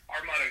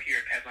our motto here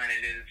at Pet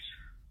Planet is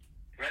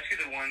rescue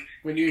the ones.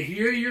 When you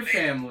hear your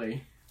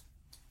family.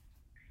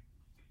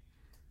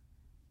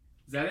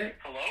 Is that it?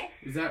 Hello?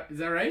 Is that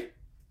right?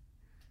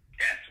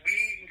 Yes,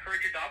 we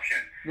encourage adoption.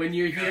 When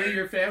you hear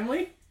your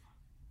family?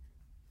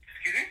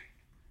 Excuse me?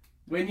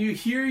 When you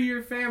hear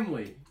your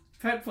family.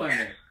 Pet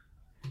Planet.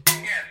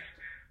 Yes.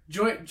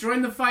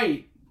 Join the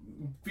fight.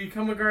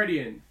 Become a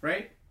guardian,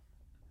 right?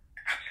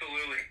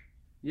 Absolutely.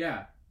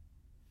 Yeah.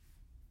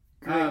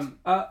 Great.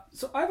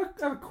 So I have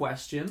a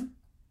question.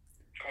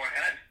 Go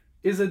ahead.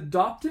 Is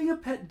adopting a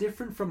pet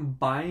different from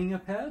buying a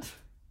pet?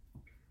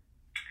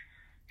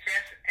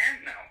 Yes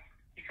and no.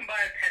 You can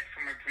buy a pet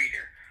from a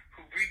breeder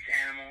who breeds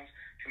animals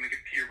to make a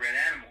purebred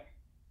animal,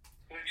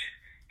 which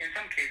in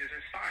some cases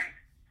is fine.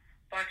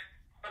 But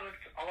a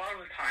lot of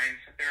the times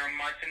there are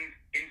mutts in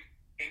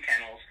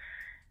kennels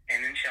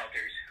and in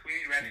shelters who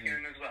need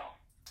rescuing as well.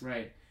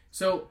 Right.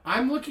 So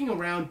I'm looking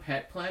around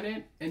Pet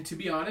Planet, and to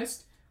be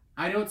honest,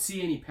 I don't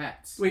see any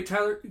pets. Wait,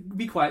 Tyler,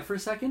 be quiet for a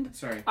second.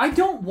 Sorry. I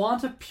don't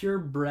want a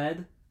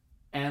purebred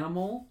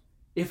animal.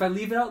 If I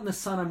leave it out in the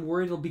sun, I'm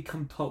worried it'll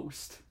become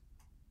toast.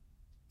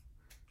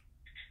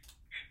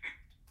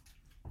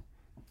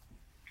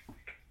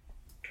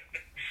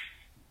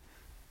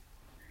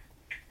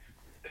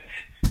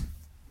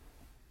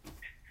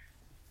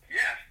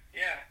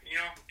 Yeah. You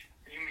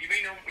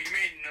may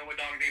know a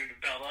dog named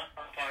Bella, a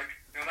pug.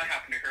 That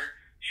happened to her.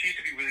 She used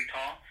to be really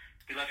tall.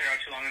 We left her out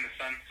too long in the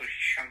sun, so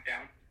she shrunk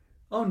down.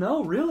 Oh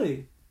no,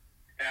 really?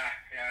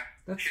 Yeah.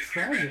 That's She's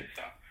tragic. purebred,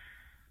 so.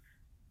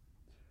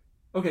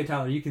 Okay,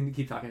 Tyler, you can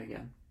keep talking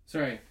again.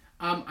 Sorry.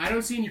 I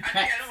don't see any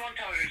pets. I don't want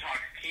Tyler to talk.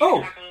 Can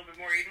you talk a little bit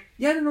more, Eden?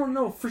 Yeah,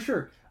 no, for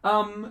sure.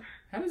 How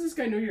does this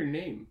guy know your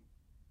name?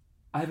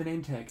 I have a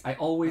name tag. I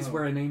always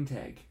wear a name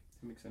tag.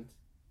 That makes sense.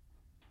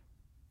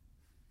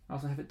 I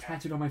also have it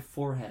tattooed on my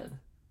forehead.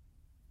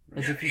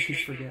 As if you could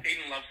forget.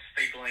 Aiden loves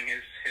stapling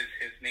his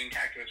name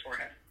tag to his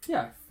forehead.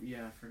 Yeah.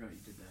 Yeah, I forgot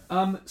you did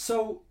that.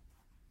 So,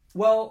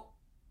 well,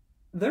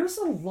 there's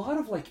a lot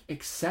of, like,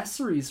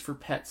 accessories for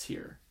pets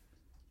here.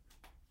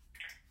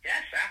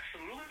 Yes,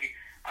 absolutely.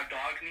 A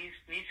dog needs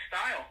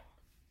style.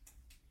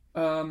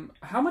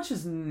 How much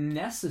is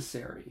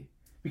necessary?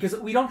 Because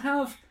we don't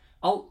have...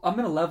 I'm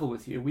going to level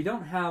with you. We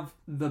don't have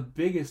the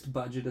biggest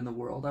budget in the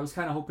world. I was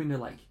kind of hoping to,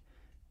 like,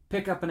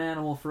 pick up an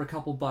animal for a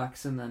couple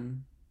bucks and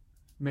then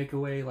make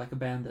away like a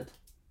bandit.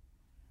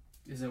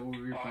 Is that what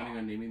we were planning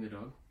on naming the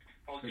dog?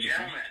 Well,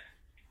 gentlemen,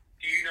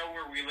 do you know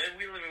where we live?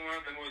 We live in one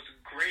of the most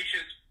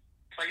gracious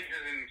places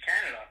in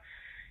Canada.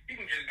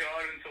 You can just go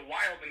out into the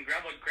wild and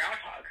grab a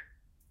groundhog.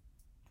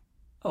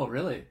 Oh,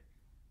 really?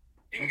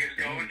 You can just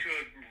go into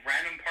a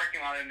random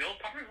parking lot and there'll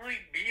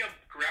probably be a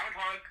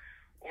groundhog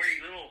or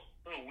a little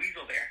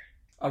weasel there.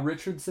 A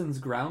Richardson's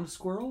ground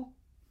squirrel?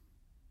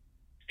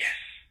 Yes,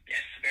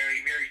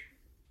 very, very,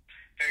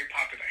 very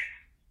popular.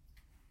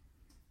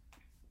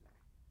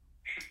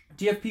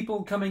 Do you have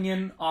people coming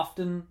in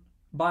often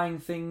buying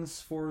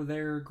things for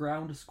their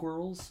ground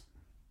squirrels?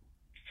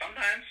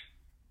 Sometimes.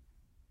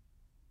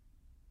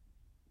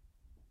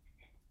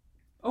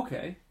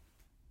 Okay.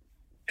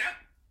 Yeah.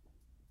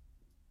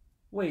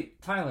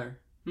 Wait, Tyler.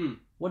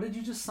 What did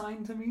you just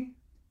sign to me?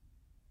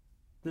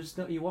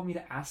 You want me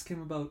to ask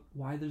him about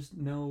why there's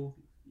no...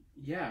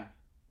 Yeah.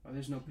 Why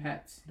there's no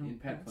pets in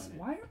Pet Planet.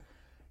 Why?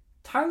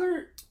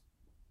 Tyler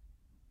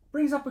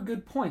brings up a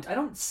good point. I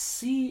don't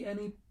see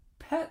any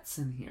pets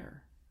in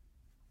here.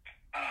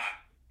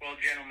 Well,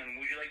 gentlemen,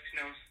 would you like to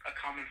know a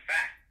common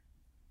fact?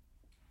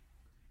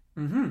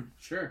 Mm-hmm.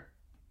 Sure.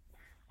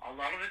 A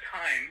lot of the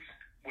times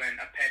when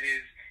a pet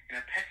is in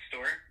a pet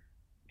store,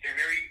 they're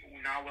very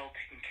not well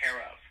taken care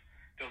of.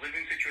 The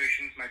living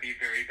situations might be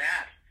very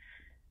bad.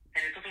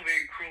 And it's also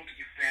very cruel to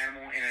keep an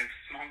animal in a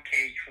small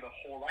cage for the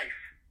whole life.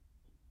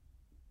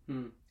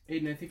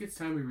 Aiden, I think it's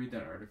time we read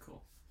that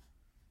article.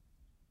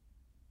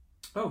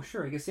 Oh,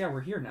 sure. I guess, yeah,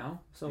 we're here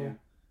now. So, yeah.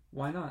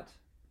 Why not?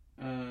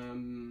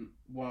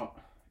 Well,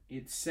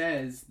 it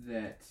says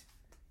that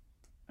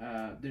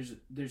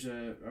there's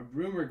a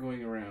rumor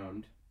going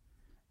around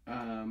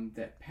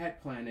that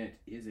Pet Planet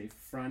is a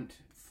front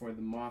for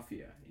the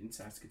mafia in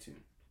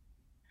Saskatoon.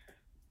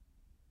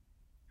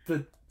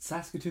 The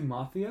Saskatoon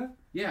Mafia?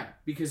 Yeah,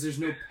 because there's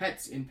no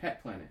pets in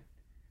Pet Planet.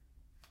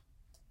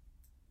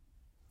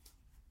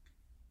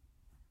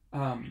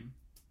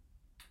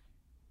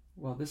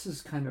 Well, this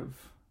is kind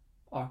of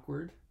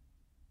awkward.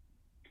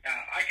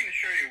 I can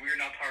assure you we're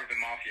not part of the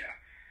mafia.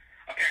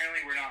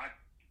 Apparently we're not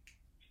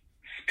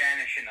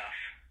Spanish enough.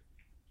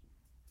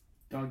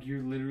 Dog,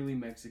 you're literally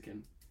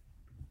Mexican.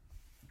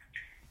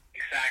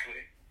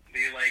 Exactly.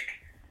 They're like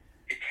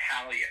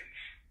Italians.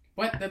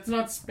 What? That's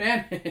not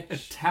Spanish.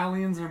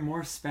 Italians are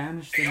more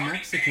Spanish than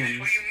Mexicans. Spanish.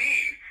 What do you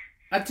mean?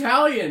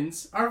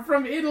 Italians are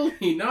from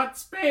Italy, not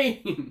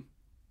Spain.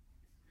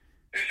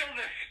 They're still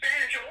the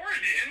Spanish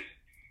origin.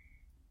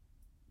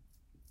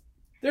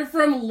 They're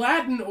from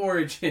Latin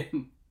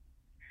origin.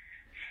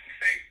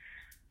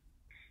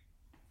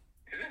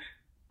 Is it?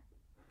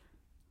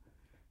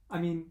 I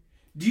mean,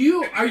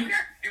 do we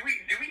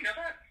know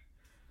that?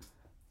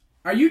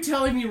 Are you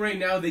telling me right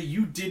now that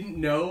you didn't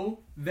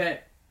know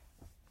that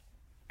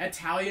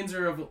Italians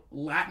are of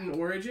Latin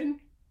origin?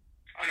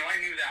 Oh no, I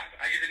knew that.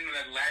 I just didn't know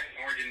that Latin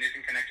origin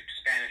isn't connected to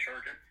Spanish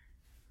origin.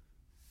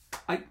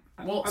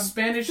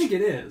 Spanish I think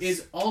it is.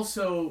 Is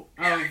also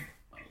of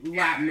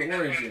Latin origin. That's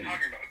what I'm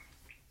talking about.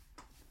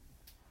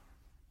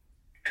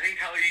 I think,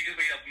 Tyler, you just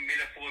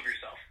made a fool of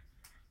yourself.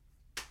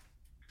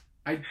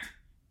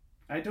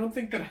 I don't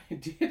think that I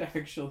did,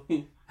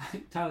 actually.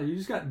 Tyler, you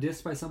just got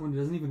dissed by someone who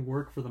doesn't even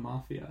work for the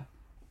mafia.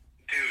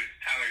 Dude,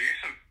 Tyler, you're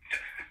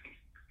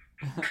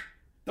so...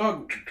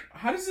 Dog,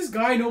 how does this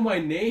guy know my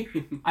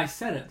name? I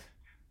said it.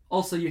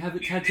 Also, you have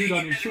it tattooed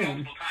on your chin.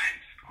 Multiple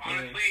times.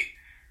 Honestly,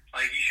 you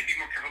should be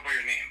more careful about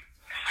your name,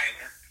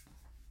 Tyler.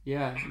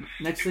 Yeah.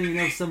 Next thing you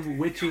know, some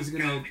witch is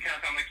gonna... You kind of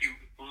sound like you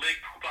lick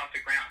poop off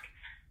the ground.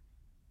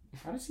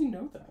 How does he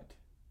know that?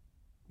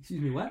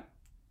 Excuse me, what?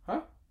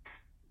 Huh?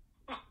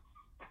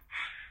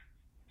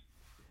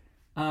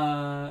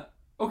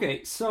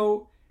 Okay,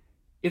 so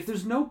if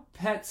there's no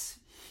pets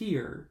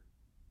here,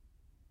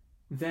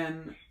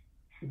 then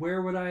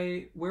where would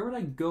I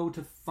go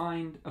to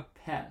find a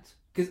pet?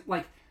 Because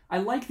I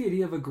like the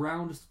idea of a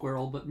ground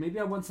squirrel, but maybe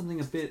I want something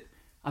a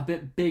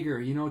bit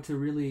bigger, to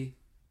really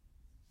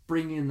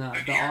bring in the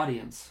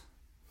audience.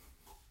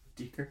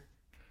 Deer?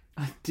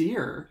 A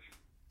deer?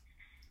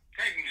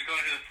 Yeah, you can just go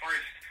into the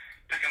forest,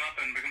 pick them up,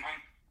 and bring them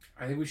home.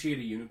 I think we should get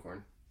a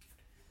unicorn.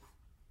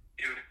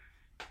 Dude,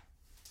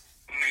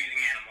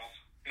 amazing animals.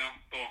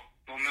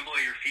 They'll nibble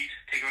at your feet,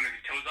 take one of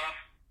your toes off.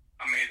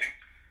 Amazing.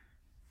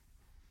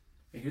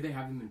 I hear they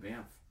have them in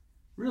Banff.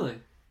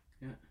 Really?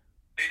 Yeah.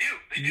 They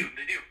do.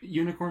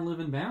 Unicorn live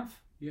in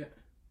Banff? Yeah.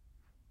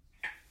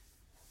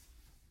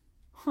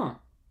 Huh.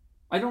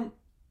 I don't...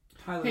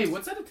 Tyler. Hey,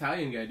 what's that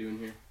Italian guy doing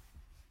here?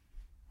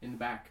 In the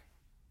back.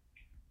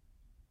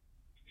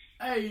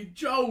 Hey,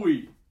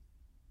 Joey!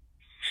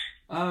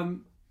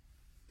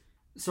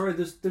 Sorry,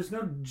 there's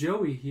no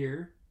Joey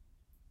here.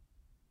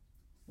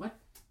 What?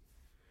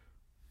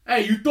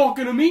 Hey, you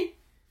talking to me?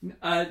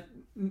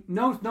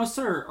 No,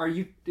 sir. Are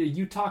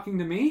you talking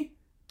to me?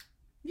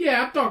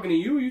 Yeah, I'm talking to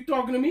you. You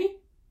talking to me?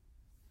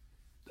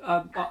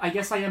 I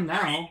guess I am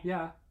now.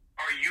 Yeah.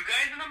 Are you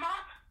guys in the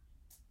mob?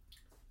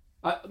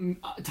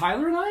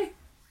 Tyler and I?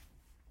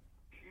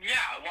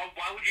 Yeah. Well,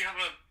 why would you have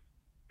a?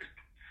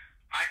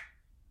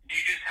 Do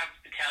you just have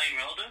Italian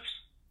relatives?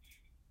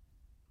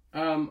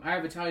 I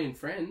have Italian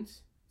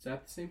friends. Is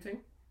that the same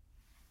thing?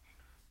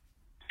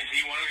 Is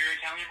he one of your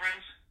Italian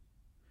friends?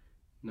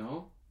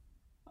 No.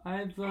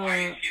 Why is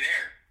he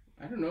there?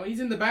 I don't know. He's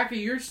in the back of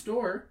your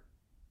store.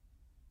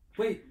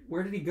 Wait,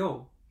 where did he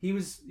go? He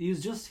was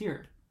just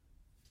here.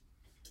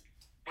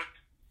 What?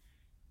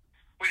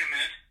 Wait a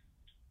minute.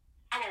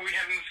 How are we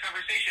having this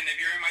conversation if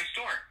you're in my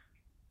store?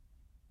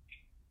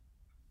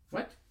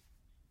 What?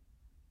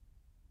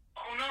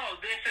 Oh no,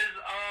 this is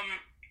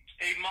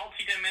a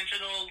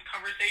multi-dimensional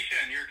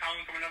conversation. You're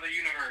calling from another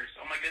universe.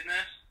 Oh my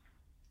goodness.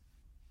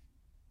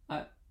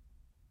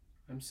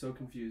 I'm so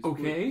confused.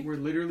 Okay. We're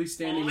literally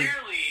standing. Well,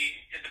 clearly,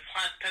 the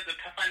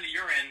planet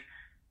you're in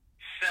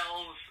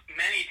sells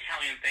many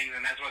Italian things,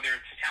 and that's why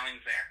there's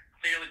Italians there.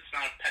 Clearly, it's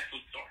not a pet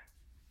food store.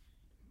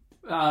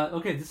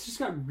 Okay, this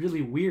just got really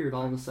weird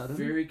all of a sudden.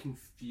 Very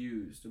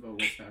confused about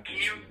what's happening.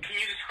 Can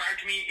you describe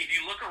to me, if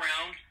you look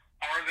around,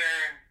 are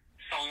there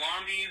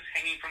salamis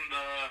hanging from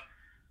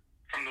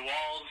the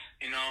walls?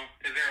 You know,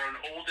 is there an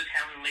old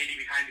Italian lady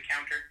behind the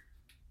counter?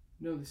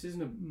 No, this isn't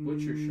a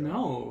butcher shop.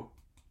 No.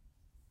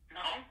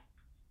 No?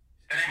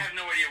 Then I have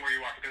no idea where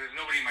you are, because there's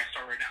nobody in my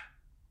store right now.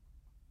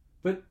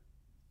 But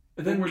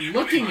then we're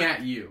looking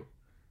at you.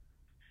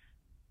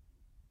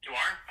 You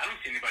are? I don't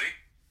see anybody.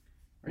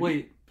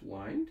 Wait, you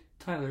blind?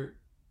 Tyler,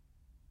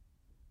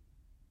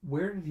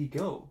 where did he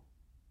go?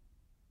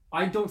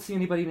 I don't see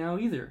anybody now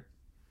either.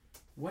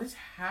 What is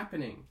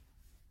happening?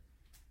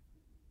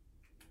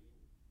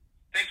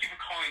 Thank you for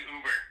calling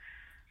Uber.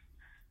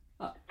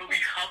 We'll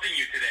be helping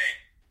you today.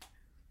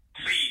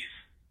 Please,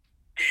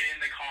 get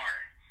in the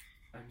car.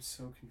 I'm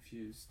so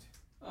confused.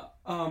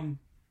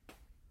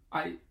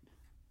 I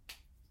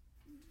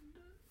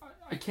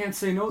can't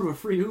say no to a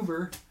free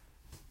Uber.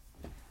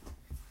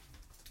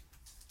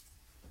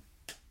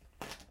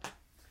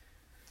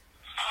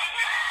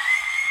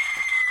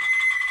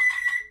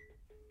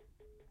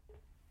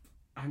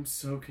 I'm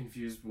so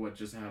confused what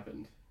just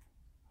happened.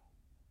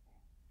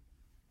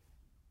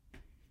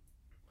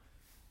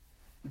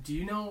 Do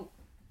you know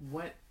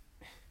what's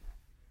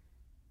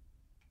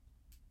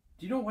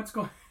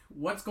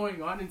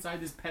going on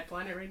inside this pet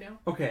planet right now?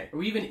 Okay. Are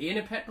we even in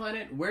a pet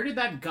planet? Where did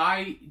that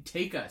guy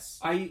take us?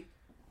 I'm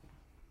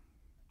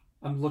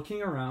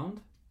looking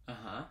around.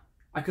 Uh-huh.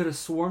 I could have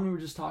sworn we were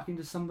just talking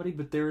to somebody,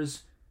 but there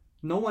is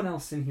no one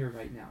else in here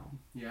right now.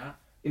 Yeah.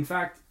 In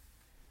fact,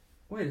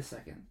 wait a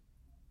second.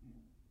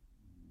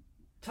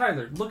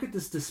 Tyler, look at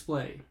this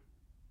display.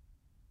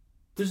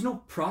 There's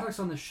no products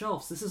on the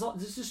shelves. This is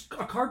just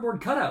a cardboard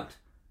cutout.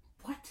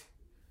 What?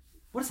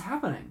 What is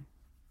happening?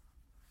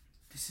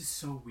 This is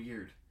so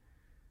weird.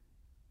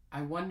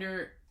 I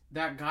wonder,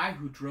 that guy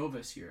who drove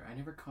us here, I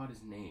never caught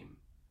his name.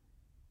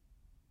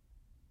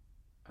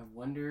 I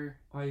wonder...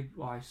 I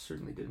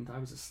certainly didn't. I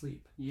was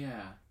asleep.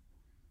 Yeah.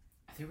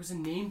 There was a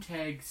name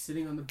tag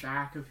sitting on the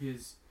back of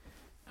his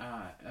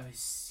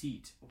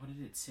seat. What did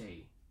it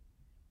say?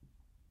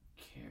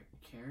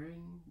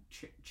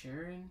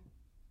 Charon?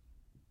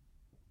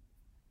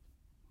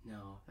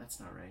 No, that's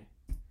not right.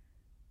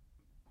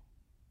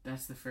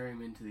 That's the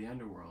ferryman to the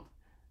underworld.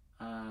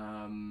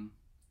 Well,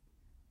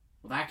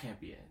 that can't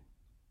be it.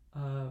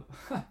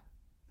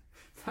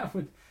 That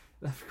would,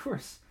 of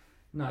course,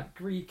 not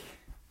Greek.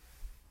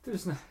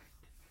 There's not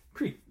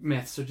Greek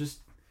myths are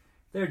just,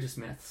 they're just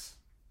myths.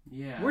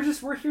 Yeah.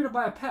 We're here to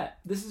buy a pet.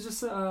 This is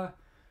just a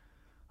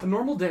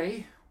normal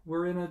day.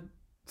 We're in a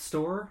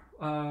store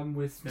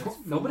with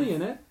nobody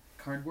in it.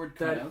 Cardboard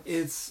cutouts. That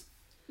it's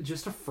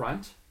just a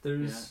front.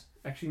 There's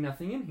actually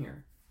nothing in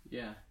here.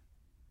 Yeah.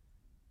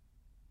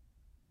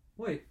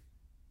 Wait,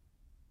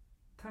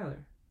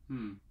 Tyler.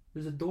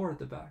 There's a door at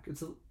the back.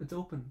 It's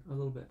open a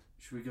little bit.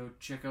 Should we go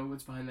check out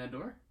what's behind that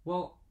door?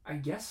 Well, I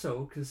guess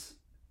so, because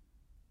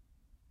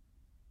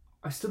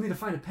I still need to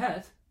find a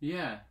pet.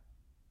 Yeah.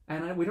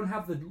 And we don't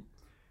have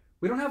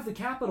the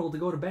capital to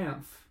go to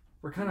Banff.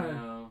 We're kind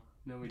of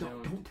no, we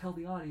don't. Don't tell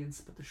the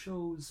audience, but the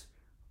show's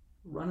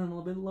running a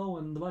little bit low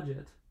on the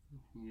budget.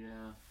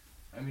 Yeah.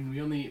 I mean, we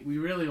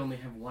really only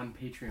have one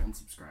Patreon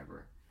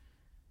subscriber.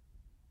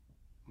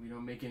 We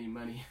don't make any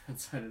money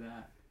outside of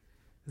that.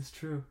 That's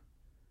true.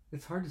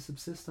 It's hard to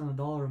subsist on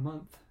 $1 a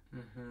month.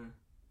 $1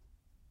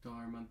 a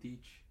month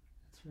each.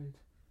 That's right.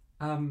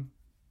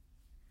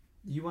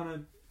 You want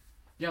to...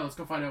 Yeah, let's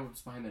go find out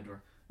what's behind that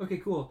door. Okay,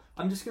 cool.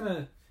 I'm just going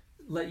to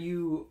let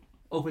you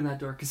open that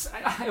door, because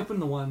I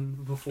opened the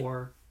one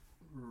before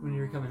when you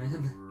were coming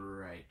in.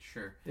 Right,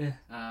 sure. Yeah.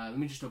 Let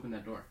me just open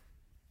that door.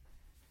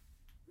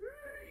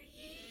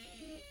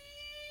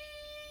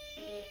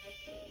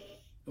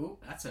 Oh,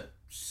 that's a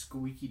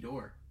squeaky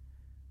door.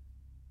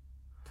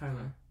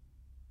 Tyler.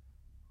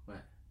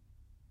 What?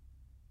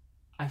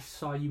 I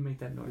saw you make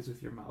that noise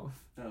with your mouth.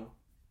 Oh.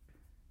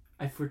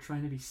 If we're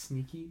trying to be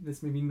sneaky,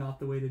 that's maybe not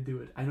the way to do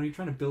it. I know you're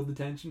trying to build the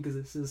tension because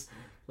this is,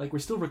 like, we're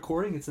still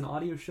recording. It's an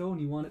audio show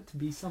and you want it to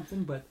be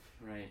something, but...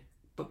 Right.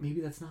 But maybe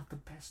that's not the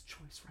best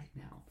choice right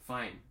now.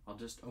 Fine. I'll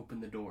just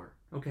open the door.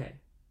 Okay.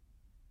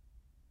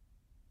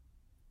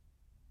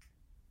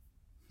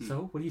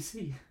 So, what do you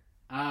see?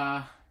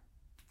 I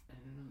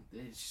don't know.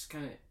 It's just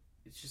kind of...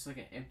 It's just like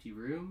an empty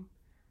room.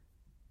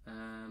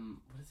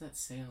 What does that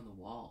say on the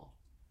wall?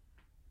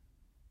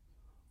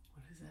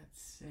 What does that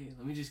say?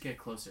 Let me just get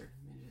closer.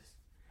 Let me just...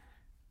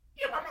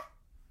 Yeah, mama!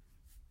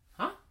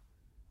 Huh?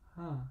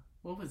 Huh.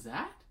 What was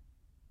that?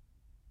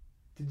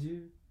 Did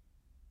you...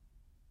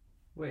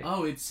 Wait.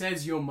 Oh, it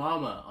says Yo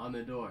Mama on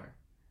the door.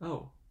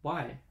 Oh,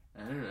 why?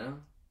 I don't know.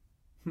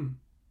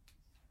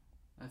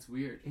 That's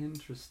weird.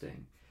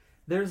 Interesting.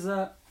 There's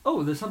a...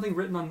 Oh, there's something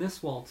written on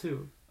this wall,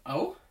 too.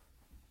 Oh?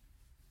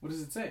 What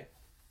does it say?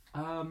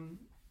 I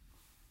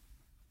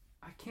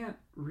can't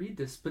read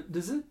this, but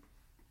does it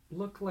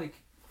look like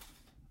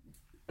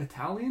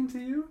Italian to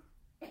you?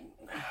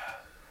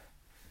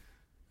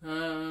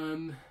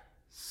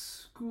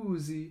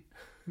 Scusi,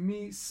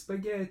 mi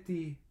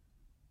spaghetti.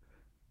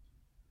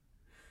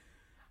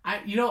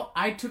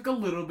 I took a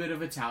little bit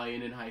of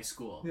Italian in high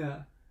school.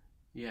 Yeah.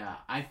 Yeah,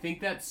 I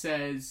think that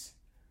says,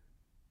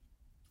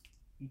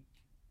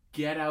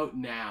 get out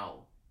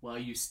now while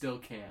you still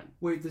can.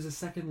 Wait, there's a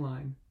second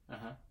line.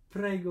 Uh-huh.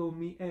 Prego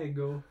mi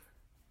ego.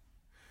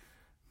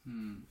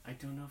 I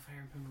don't know if I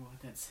remember what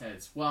that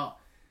says. Well,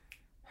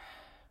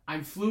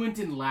 I'm fluent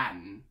in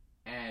Latin,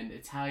 and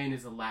Italian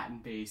is a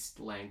Latin-based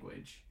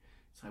language.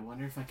 So I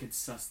wonder if I could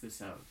suss this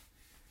out.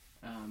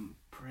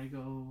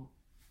 Prego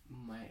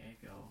my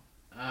ego.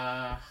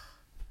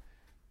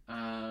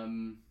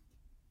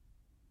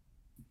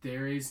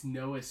 There is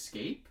no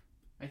escape,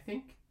 I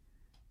think.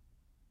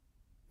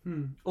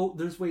 Oh,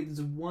 there's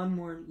one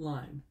more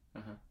line.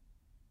 Uh-huh.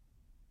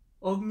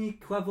 Ogni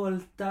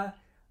volta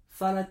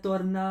farà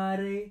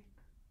tornare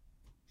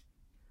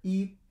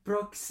I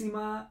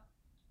prossima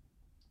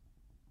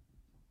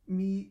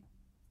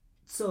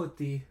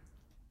mizzotti.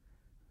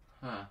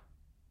 Huh.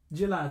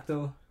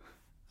 Gelato.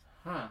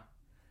 Huh.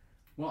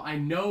 Well, I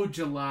know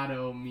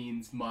gelato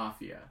means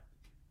mafia.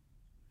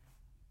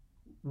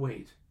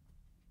 Wait.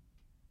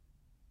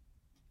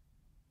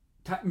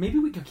 Maybe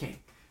we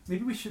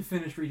should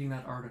finish reading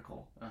that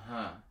article.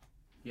 Uh-huh.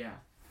 Yeah.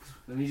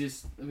 Let me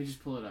just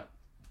pull it up.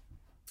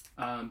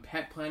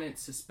 Pet Planet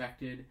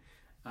suspected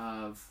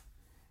of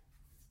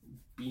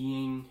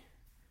being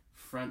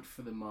front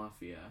for the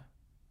mafia.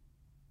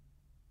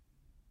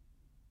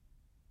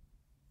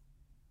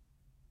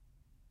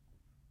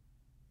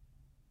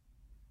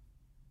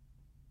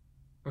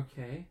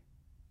 Okay.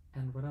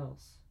 And what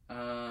else?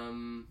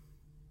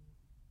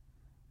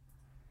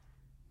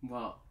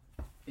 Well,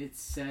 it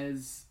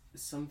says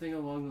something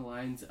along the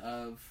lines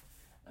of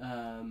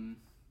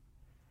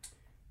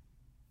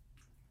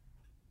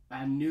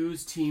a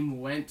news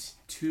team went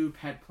to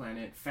Pet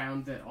Planet,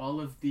 found that all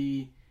of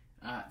the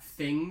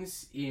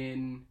things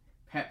in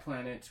Pet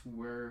Planet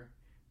were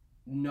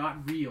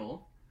not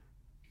real,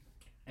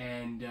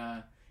 and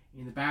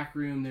in the back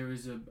room there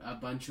was a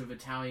bunch of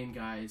Italian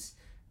guys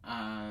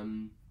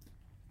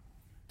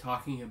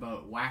talking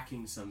about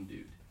whacking some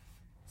dude.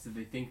 So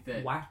they think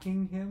that...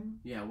 Whacking him?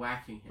 Yeah,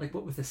 whacking him. Like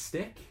what, with a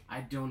stick? I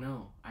don't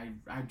know.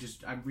 I'm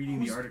reading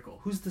the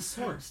article. Who's the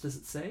source? Does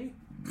it say?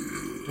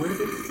 Where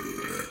did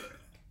it...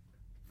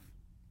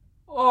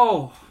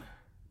 Oh!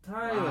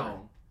 Tyler.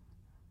 Wow.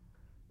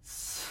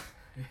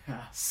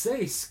 Yeah.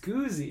 Say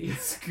scusi.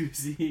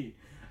 Scusi.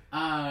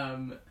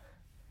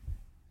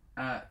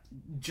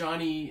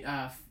 Johnny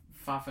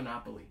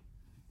Fafanopoli.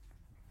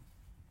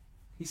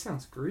 He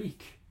sounds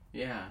Greek.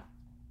 Yeah.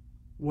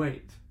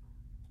 Wait.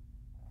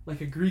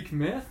 Like a Greek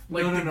myth?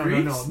 Like no, the no,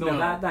 Greeks? no, no, no,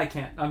 No. that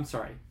can't. I'm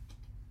sorry.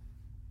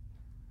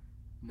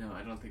 No,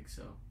 I don't think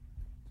so.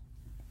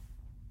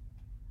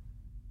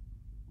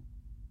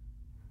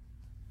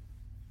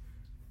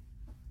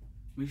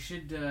 We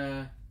should,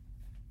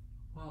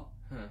 Well,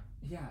 huh.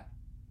 yeah.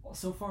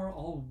 So far,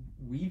 all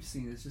we've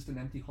seen is just an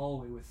empty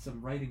hallway with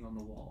some writing on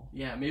the wall.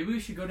 Yeah, maybe we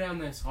should go down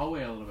this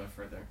hallway a little bit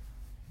further.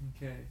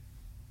 Okay.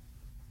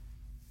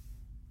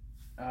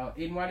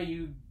 Aiden, why don't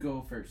you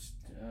go first?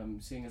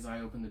 Seeing as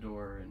I open the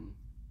door and,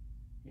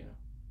 you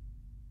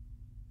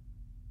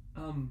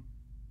know.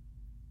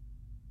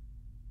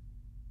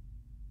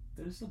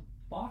 There's a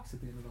box at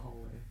the end of the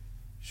hallway.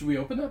 Should we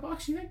open that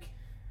box, you think?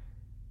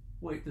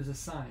 Wait, there's a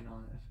sign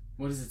on it.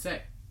 What does it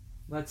say?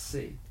 Let's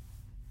see.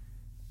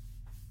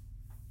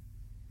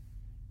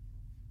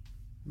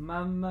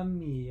 Mamma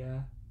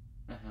mia.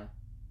 Uh-huh.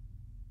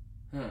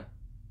 Huh.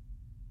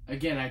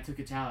 Again, I took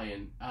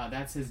Italian.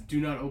 That says, do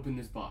not open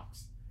this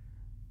box.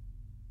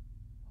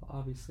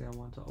 Obviously, I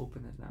want to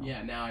open it now.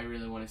 Yeah, now I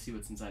really want to see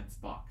what's inside this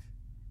box.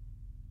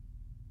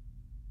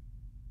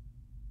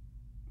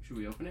 Should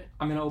we open it?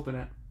 I'm going to open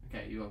it.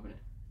 Okay, you open it.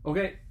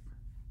 Okay.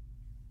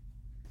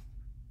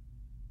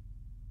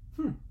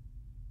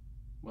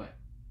 What?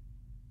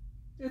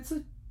 It's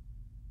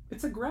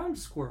a ground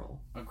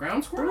squirrel. A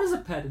ground squirrel? There is a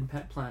pet in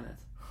Pet Planet.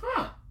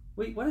 Huh.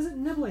 Wait, what is it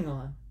nibbling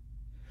on?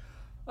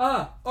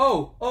 No.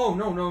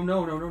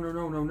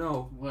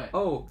 What?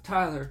 Oh,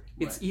 Tyler,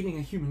 it's What? eating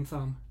a human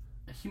thumb.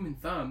 A human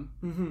thumb?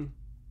 Mm-hmm.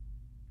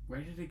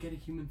 Where did it get a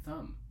human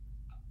thumb?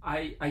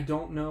 I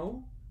don't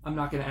know. I'm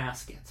not going to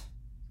ask it.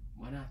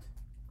 Why not?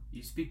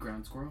 You speak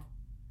ground squirrel?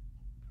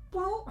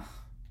 Well,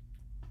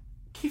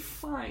 okay,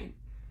 fine.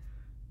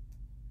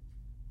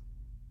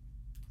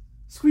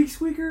 Squeak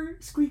squeaker,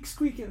 squeak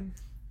squeakin'.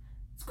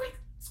 Squeak,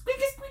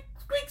 squeaky, squeak,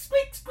 squeak,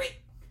 squeak,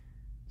 squeak.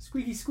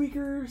 Squeaky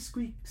squeaker,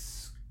 squeak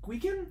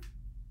squeakin'.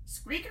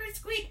 Squeaker,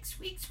 squeak,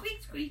 squeak,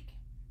 squeak, squeak.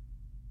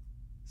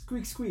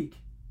 Squeak squeak.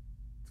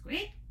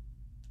 Squeak,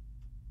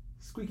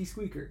 Squeaky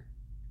squeaker.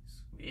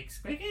 squeak,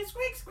 squeaky,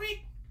 squeak,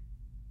 squeak.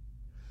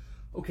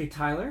 Okay,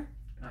 Tyler.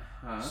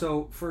 Uh-huh.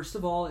 So, first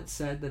of all, it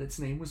said that its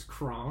name was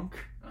Kronk.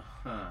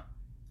 Uh-huh.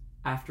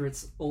 After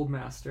its old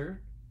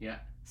master. Yeah.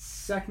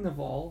 Second of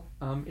all,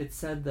 it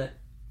said that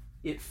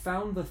it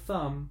found the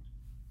thumb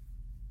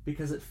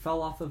because it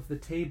fell off of the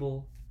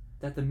table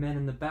that the men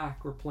in the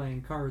back were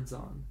playing cards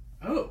on.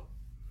 Oh.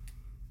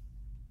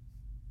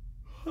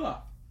 Huh.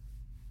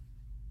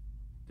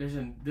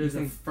 There's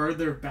a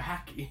further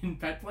back in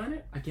Pet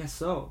Planet? I guess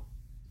so.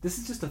 This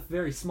is just a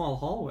very small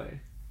hallway.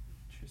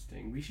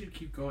 Interesting. We should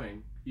keep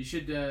going. You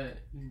should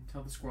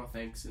tell the squirrel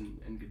thanks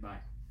and goodbye.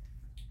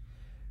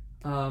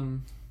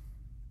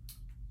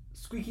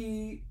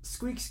 Squeaky,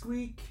 squeak,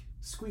 squeak,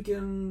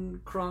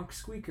 squeakin' Kronk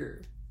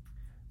squeaker.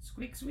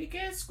 Squeak, squeak,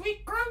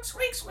 squeak, gronk,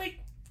 squeak, squeak.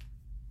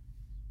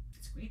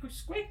 Squeak,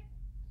 squeak.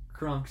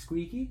 Kronk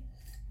squeaky.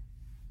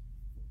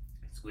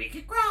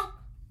 Squeaky, gronk.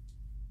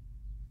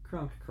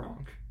 Kronk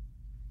kronk.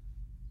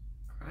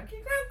 Cronky,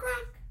 gronk,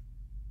 gronk.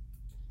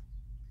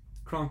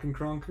 Kronk and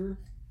Kronker.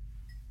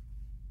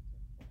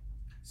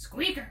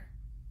 Squeaker.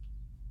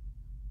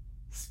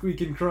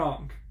 Squeak and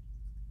Kronk.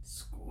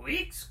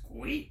 Squeak,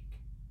 squeak.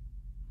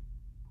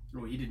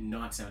 Oh, he did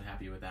not sound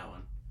happy with that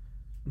one.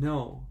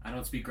 No. I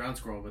don't speak ground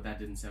squirrel, but that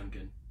didn't sound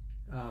good.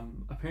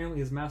 Apparently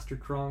his master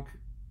Kronk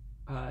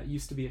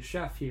used to be a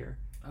chef here.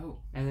 Oh.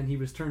 And then he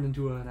was turned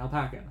into an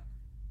alpaca.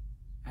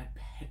 At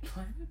Pet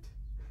Planet?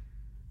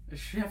 A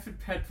chef at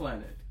Pet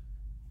Planet?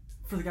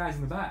 For the guys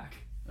in the back.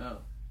 Oh.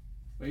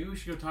 Maybe we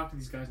should go talk to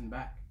these guys in the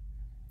back.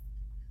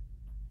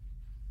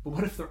 But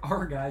what if there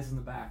are guys in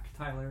the back,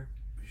 Tyler?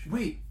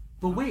 Wait.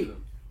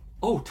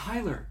 Oh,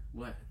 Tyler.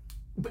 What?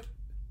 But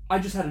I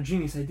just had a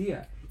genius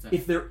idea. What's that?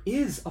 If there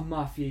is a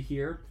mafia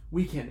here,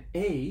 we can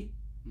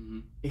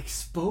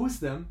expose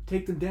them,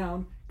 take them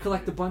down,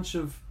 collect a bunch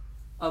of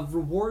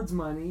rewards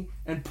money,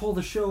 and pull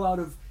the show out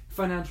of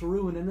financial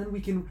ruin, and then we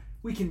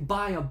can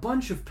buy a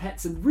bunch of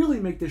pets and really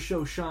make the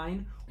show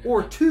shine. Yeah.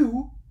 Or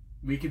two,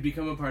 we could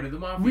become a part of the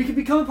mafia. we could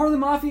become a part of the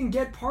mafia and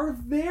get part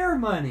of their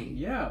money.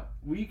 Yeah,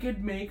 we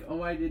could make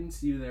 "Oh, I Didn't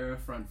See You There" a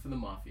front for the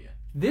mafia.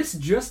 This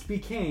just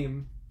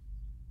became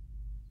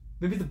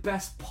maybe the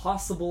best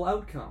possible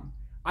outcome.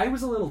 I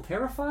was a little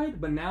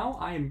terrified, but now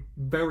I am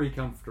very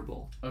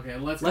comfortable. Okay,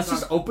 let's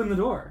just open the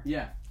door.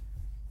 Yeah.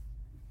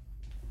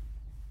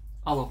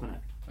 I'll open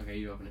it. Okay,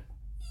 you open it.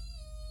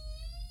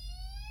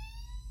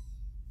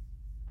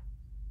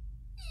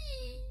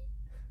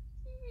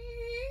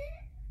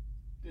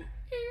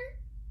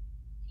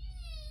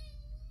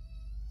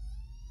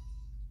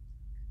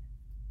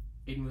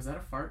 Aiden, was that a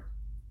fart?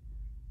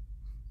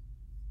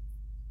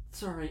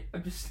 Sorry,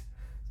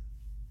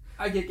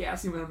 I get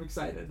gassy when I'm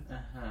excited.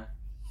 Uh-huh.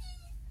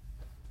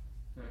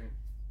 Alright.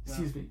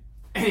 Excuse me.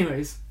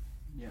 Anyways.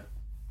 Yeah.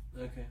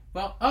 Okay.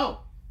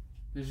 Well,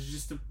 there's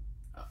just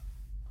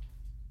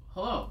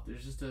hello.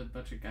 There's just a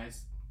bunch of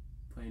guys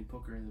playing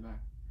poker in the back.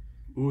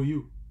 Who are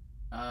you?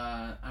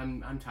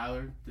 I'm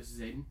Tyler. This is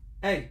Aiden.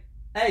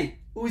 Hey,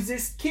 who's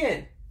this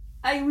kid?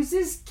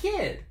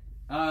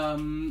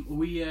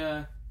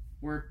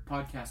 We're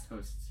podcast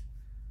hosts.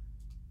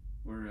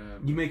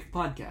 You make a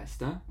podcast,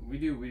 huh? We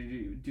do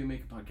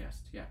make a podcast,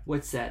 yeah.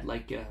 What's that,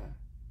 like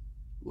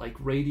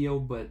radio,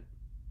 but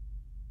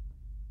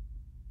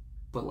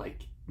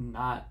like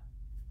not?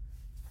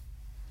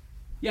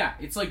 Yeah,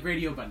 it's like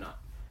radio, but not.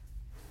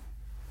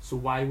 So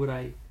why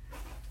would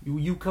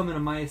you come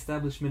into my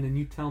establishment and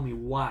you tell me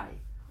why?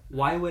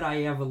 Why would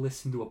I ever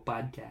listen to a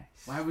podcast?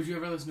 Why would you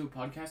ever listen to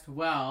a podcast?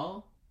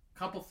 Well, a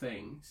couple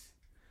things.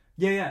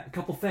 Yeah, a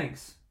couple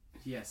things.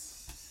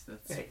 Yes,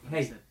 that's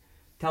Hey,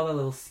 tell that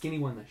little skinny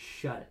one to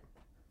shut it.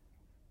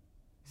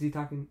 Is he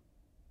talking?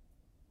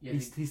 Yeah,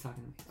 he's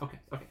talking to me.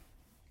 Okay.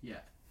 Yeah,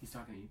 he's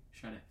talking to you.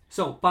 Shut it.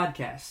 So,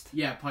 podcast.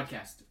 Yeah,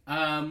 podcast.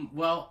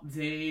 Well,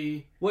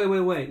 they...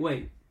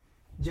 Wait.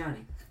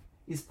 Johnny,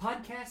 is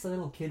Podcast a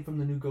little kid from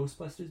the new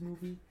Ghostbusters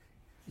movie?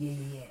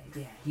 Yeah.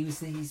 He's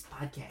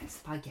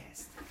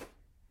Podcast.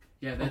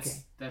 Yeah,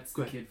 that's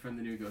good. The kid from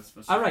the new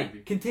Ghostbusters All right,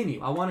 movie.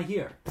 continue. I want to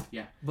hear.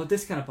 Yeah. But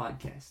this kind of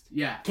podcast.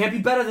 Yeah. Can't be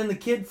better than the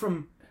kid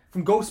from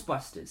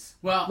Ghostbusters.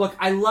 Well... Look,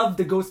 I love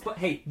the Ghostbusters.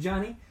 Hey,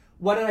 Johnny,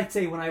 what did I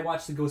say when I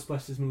watched the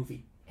Ghostbusters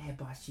movie? Hey,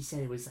 boss, she said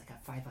it was like a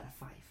 5 out of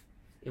 5.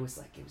 It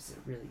was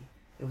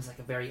it was like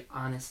a very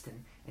honest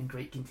and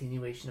great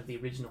continuation of the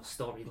original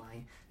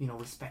storyline, you know,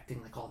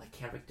 respecting like all the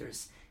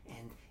characters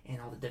and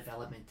all the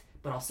development,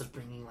 but also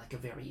bringing like a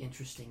very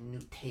interesting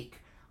new take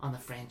on the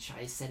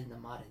franchise set in the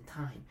modern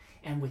time,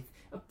 and with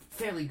a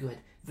fairly good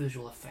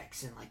visual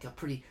effects and like a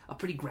pretty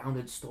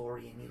grounded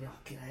story, and you know,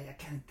 it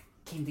kind of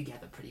came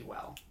together pretty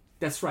well.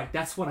 That's right.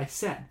 That's what I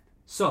said.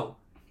 So,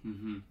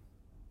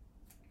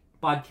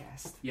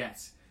 podcast.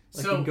 Yes.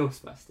 Like in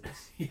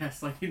Ghostbusters.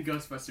 Yes, like in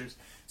Ghostbusters.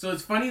 So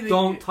it's funny that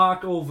don't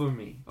talk over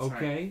me, okay?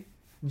 Sorry.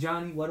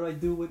 Johnny, what do I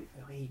do with...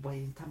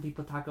 Wait, time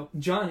people talk over...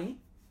 Johnny?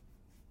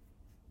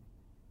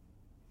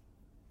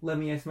 Let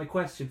me ask my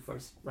question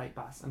first. Right,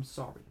 boss? I'm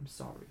sorry.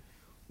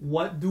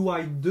 What do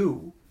I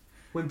do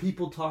when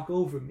people talk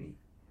over me?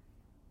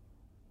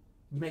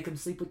 You make them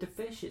sleep with the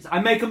fishes. I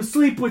make them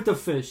sleep with the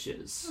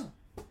fishes. Oh.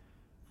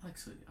 I like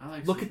sleep.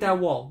 Look at that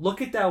wall.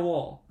 Look at that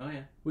wall. Oh,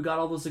 yeah. We got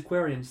all those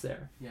aquariums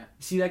there. Yeah.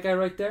 You see that guy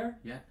right there?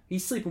 Yeah.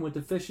 He's sleeping with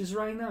the fishes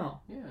right now.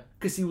 Yeah.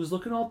 Because he was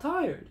looking all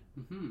tired.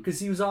 Because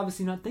he was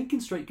obviously not thinking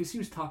straight because he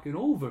was talking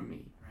over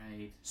me.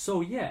 Right. So,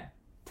 yeah.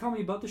 Tell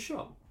me about the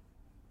show.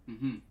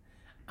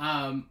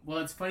 Well,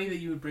 it's funny that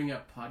you would bring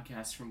up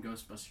podcasts from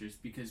Ghostbusters,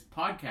 because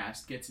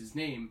podcast gets his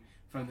name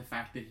from the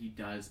fact that he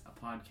does a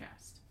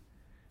podcast.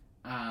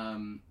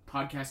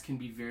 Podcasts can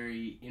be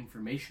very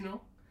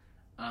informational.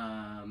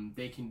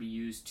 They can be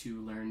used to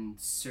learn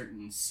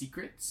certain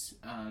secrets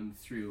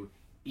through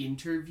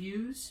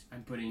interviews.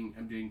 I'm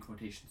doing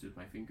quotations with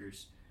my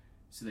fingers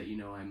so that you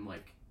know I'm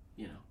like,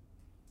 you know.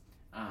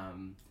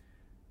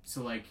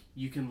 So like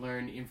you can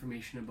learn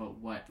information about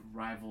what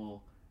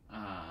rival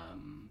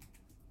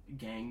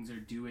gangs are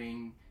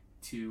doing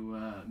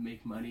to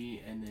make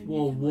money, and then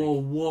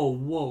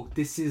Whoa.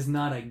 This is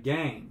not a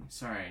gang.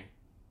 Sorry.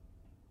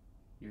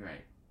 You're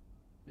right.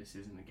 This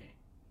isn't a gang.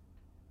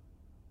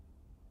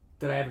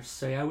 Did I ever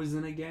say I was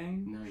in a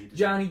gang? No, you didn't.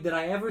 Johnny, did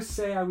I ever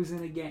say I was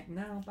in a gang?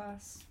 No,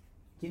 boss.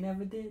 You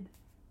never did.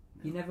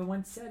 No. You never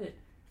once said it.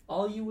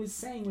 All you was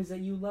saying was that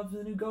you love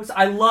the new Ghost.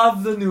 I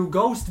love the new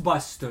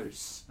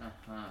Ghostbusters.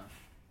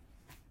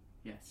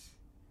 Yes.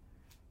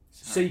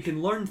 So you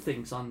can learn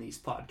things on these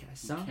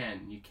podcasts, huh?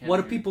 You can. What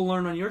do people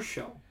learn on your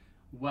show?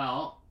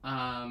 Well,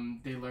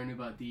 they learn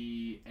about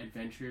the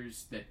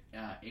adventures that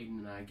Aiden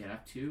and I get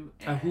up to.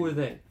 And who are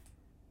they?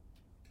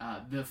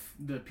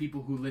 The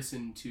people who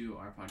listen to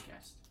our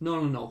podcast.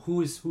 No.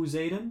 Who's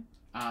Aiden?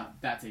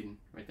 That's Aiden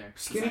right there.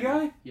 Skinny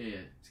guy? Yeah,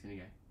 skinny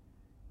guy.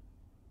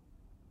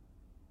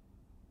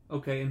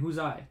 Okay, and who's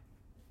I?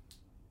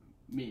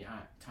 Me,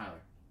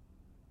 Tyler.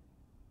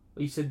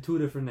 You said two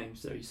different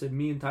names there. You said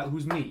me and Tyler.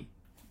 Who's me?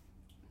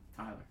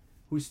 Tyler.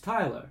 Who's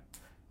Tyler?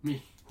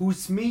 Me.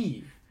 Who's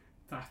me?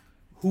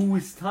 Who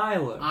is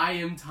Tyler? I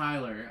am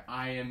Tyler.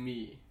 I am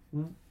me.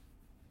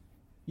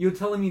 You're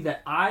telling me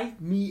that I,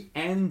 me,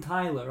 and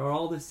Tyler are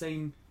all the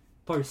same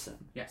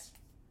person? Yes.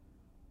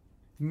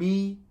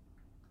 Me,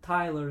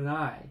 Tyler, and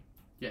I.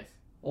 Yes.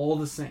 All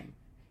the same.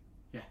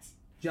 Yes.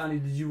 Johnny,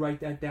 did you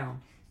write that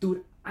down?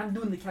 Dude, I'm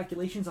doing the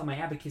calculations on my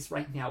abacus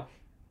right now,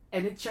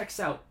 and it checks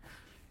out.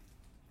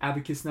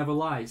 Abacus never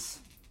lies.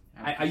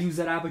 I use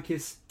that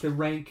abacus to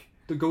rank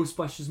the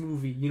Ghostbusters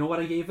movie. You know what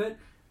I gave it?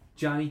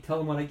 Johnny, tell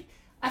him what I gave.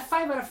 A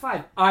 5 out of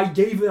 5. I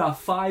gave it a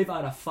 5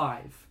 out of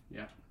 5.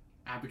 Yeah.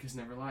 Abacus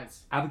never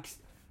lies.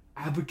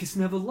 Abacus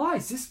never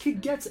lies. This kid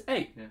gets it.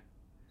 Hey. Yeah.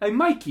 Hey,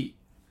 Mikey.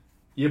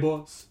 Yeah,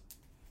 boss.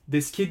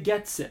 This kid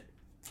gets it.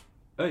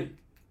 Hey,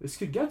 this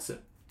kid gets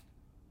it.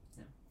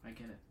 Yeah, I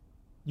get it.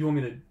 You want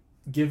me to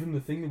give him the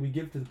thing that we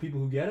give to the people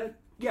who get it?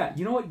 Yeah,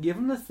 you know what? Give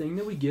him the thing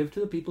that we give to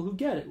the people who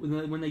get it.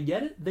 When they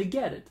get it, they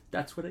get it.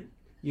 That's what it,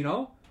 you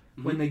know?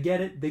 Mm-hmm. When they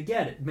get it, they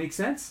get it. Make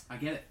sense? I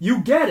get it.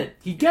 You get it.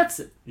 He gets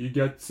it. He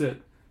gets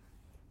it.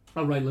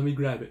 All right, let me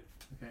grab it.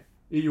 Okay.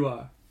 Here you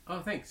are. Oh,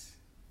 thanks.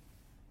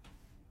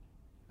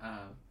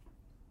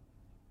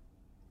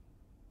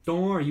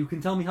 Don't worry. You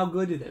can tell me how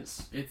good it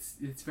is.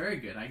 It's very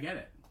good. I get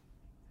it.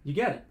 You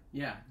get it?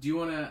 Yeah. Do you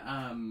want to...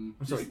 I'm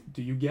sorry.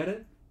 Do you get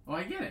it? Oh,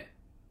 I get it.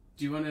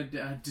 Do you want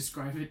to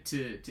describe it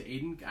to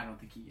Aiden? I don't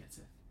think he gets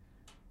it.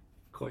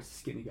 Of course, the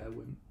skinny guy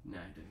wouldn't. No,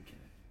 I didn't get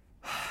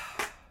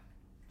it.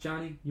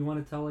 Johnny, you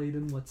want to tell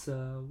Aiden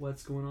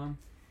what's going on?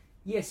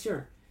 Yeah,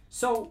 sure.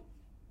 So,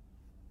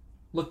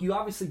 look, you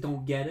obviously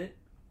don't get it.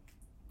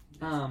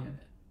 Get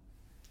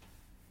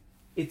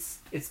it.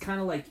 It's kind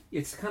of like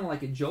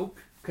a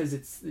joke, because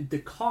it's the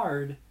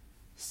card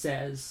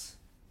says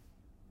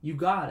you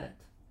got it.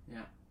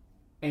 Yeah.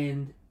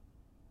 And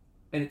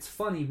it's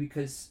funny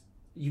because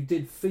you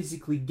did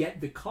physically get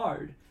the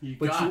card,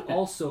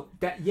 also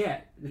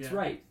that's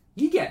right.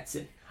 He gets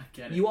it. I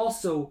get it.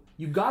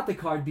 You got the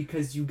card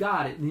because you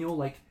got it, and you know,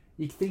 like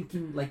you're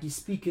thinking, like you're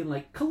speaking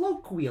like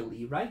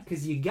colloquially, right?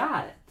 Because you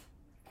got it,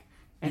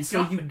 and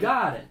you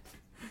got it.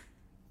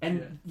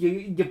 And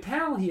your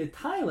pal here,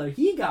 Tyler,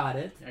 he got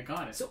it. I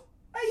got it. So,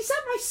 hey, is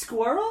that my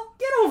squirrel?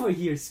 Get over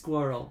here,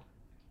 squirrel.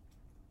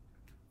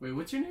 Wait,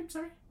 what's your name?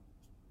 Sorry.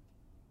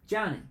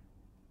 Johnny.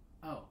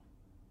 Oh.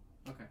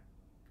 Okay.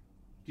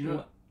 Do you know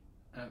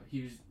what?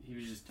 He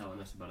was just telling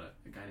us about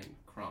a guy named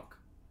Kronk.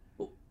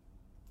 Oh.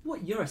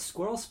 What, you're a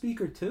squirrel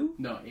speaker too?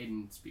 No,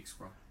 Aiden speaks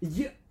squirrel.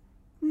 Yeah.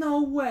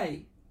 No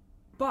way.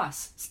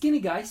 Boss, skinny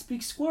guy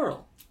speaks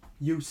squirrel.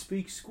 You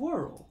speak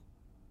squirrel.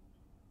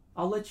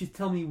 I'll let you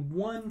tell me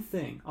one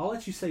thing. I'll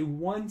let you say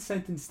one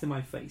sentence to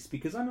my face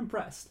because I'm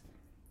impressed.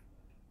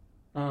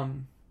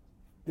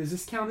 Does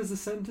this count as a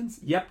sentence?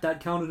 Yep, that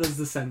counted as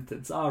the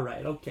sentence. All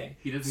right, okay.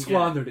 He doesn't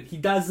squandered it. He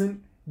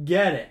doesn't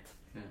get it.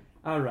 Yeah.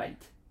 All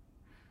right.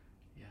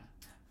 Yeah.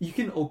 You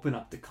can open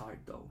up the card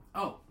though.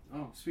 Oh,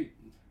 sweet.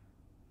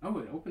 Oh,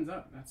 it opens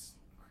up. That's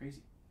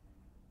crazy.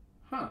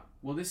 Huh.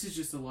 Well, this is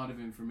just a lot of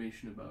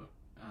information about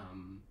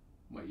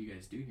what you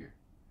guys do here.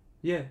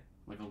 Yeah.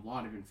 Like a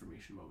lot of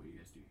information about what you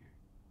guys do here.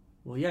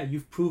 Well, yeah,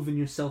 you've proven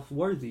yourself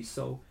worthy,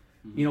 so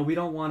you know we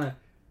don't want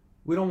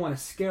to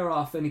scare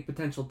off any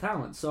potential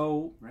talent.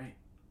 So right.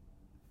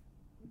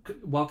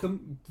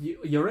 Welcome.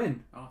 You're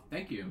in. Oh,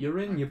 thank you. You're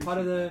in. You're part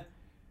of the.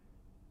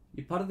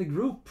 You're part of the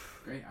group.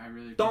 Great. I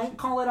really. Don't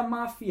call it a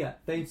mafia.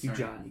 Thank you, Sorry.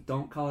 Johnny.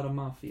 Don't call it a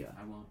mafia.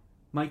 I won't.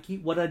 Mikey,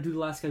 what did I do the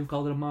last guy who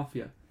called it a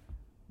mafia?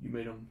 You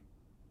made him.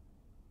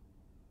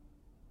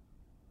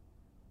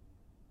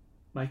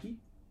 Mikey,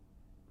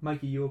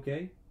 you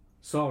okay?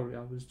 Sorry,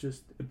 I was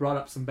just. It brought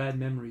up some bad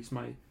memories.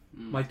 My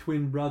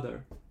twin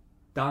brother,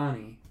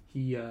 Donnie.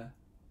 He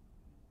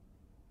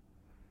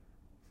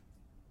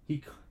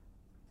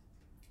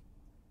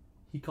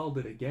called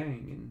it a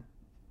gang,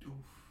 and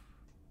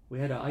we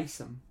had to ice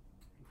him.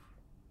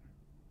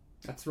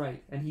 That's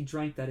right, and he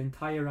drank that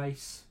entire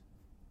ice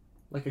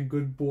like a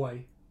good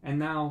boy, and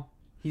now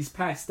he's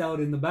passed out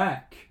in the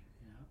back.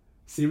 Yeah.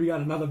 See, we got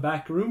another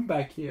back room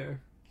back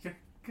here. You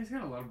guys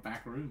got a lot of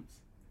back rooms.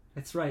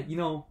 That's right, you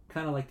know,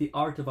 kind of like the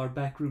art of our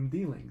backroom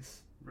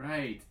dealings.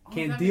 Right.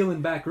 Can't deal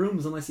in back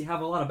rooms unless you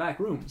have a lot of back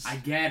rooms. I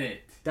get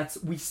it.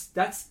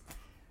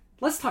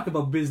 Let's talk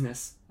about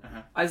business.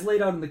 Uh-huh. As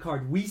laid out in the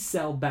card, we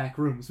sell back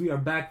rooms. We are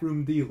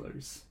backroom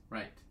dealers.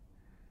 Right.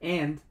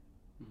 And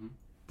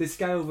this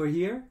guy over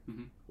here,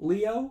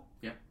 Leo,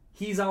 yep.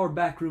 He's our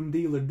backroom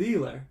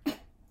dealer.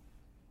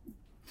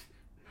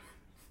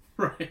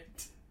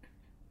 Right.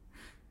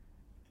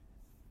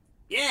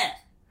 Yeah,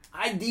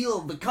 I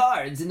deal the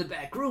cards in the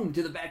back room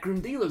to the backroom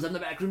dealers. I'm the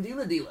backroom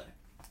dealer.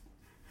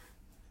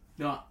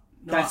 No.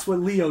 That's what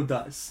Leo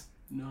does.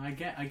 No, I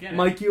get it.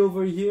 Mikey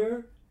over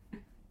here,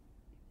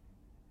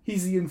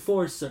 he's the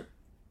enforcer.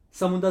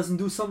 Someone doesn't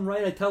do something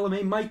right, I tell him,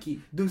 hey,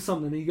 Mikey, do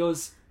something. And he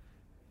goes,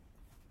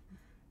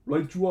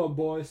 right you are,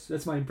 boss.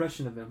 That's my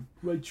impression of him.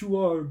 Right you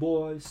are,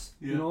 boss.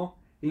 Yeah. You know?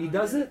 And he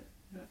does it.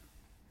 Yeah.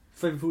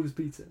 Favorite food is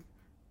pizza.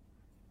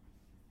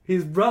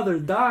 His brother,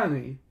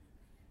 Donnie,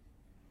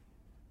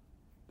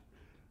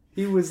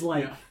 he was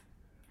like,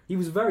 he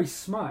was very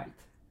smart.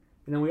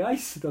 And then we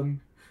iced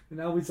him, and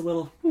now he's a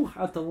little,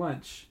 out to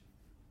lunch.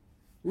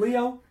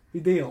 Leo, he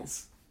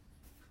deals.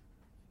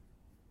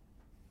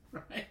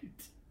 Right.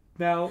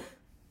 Now,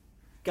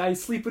 guy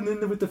sleeping in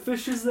there with the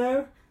fishes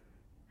there,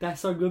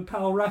 that's our good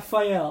pal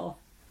Raphael.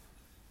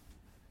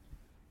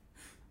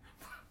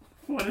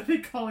 What do they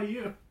call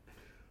you?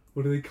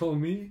 What do they call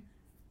me?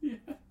 Yeah.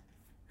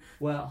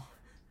 Well,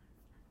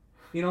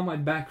 you know my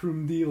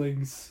backroom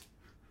dealings.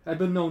 I've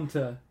been known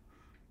to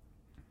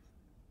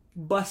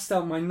bust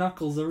out my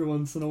knuckles every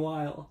once in a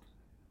while.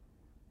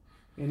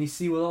 And you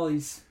see, with all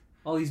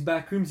these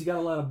back rooms, you got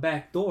a lot of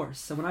back doors.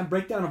 So when I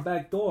break down a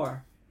back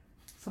door,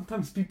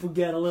 sometimes people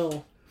get a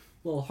little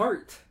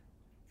hurt.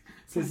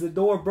 Because the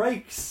door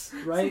breaks,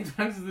 right?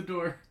 Sometimes the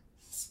door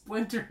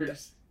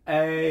splinters.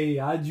 Hey,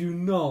 how'd you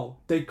know?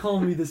 They call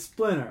me the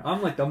Splinter.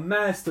 I'm like the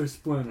master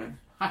Splinter.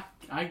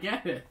 I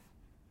get it.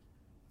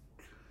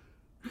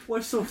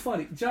 What's so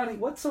funny? Johnny,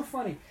 what's so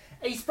funny?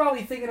 He's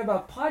probably thinking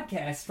about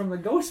podcasts from the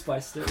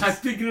Ghostbusters. I'm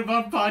thinking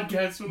about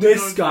podcasts from the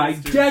Ghostbusters. This guy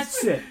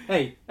gets it.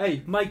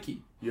 Hey,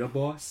 Mikey. Yeah,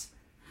 boss?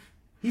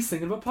 He's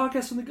thinking about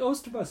podcasts from the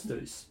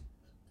Ghostbusters.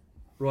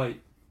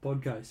 Right,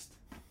 podcast.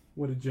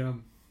 What a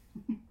gem.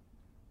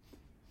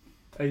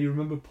 Hey, you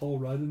remember Paul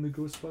Rudd in the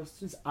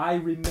Ghostbusters? I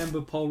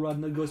remember Paul Rudd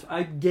in the Ghostbusters.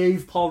 I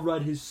gave Paul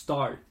Rudd his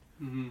start.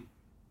 Mm-hmm.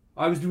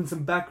 I was doing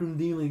some backroom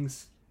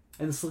dealings,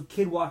 and this little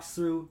kid walks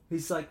through.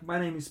 He's like, my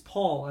name is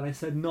Paul. And I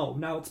said, no,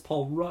 now it's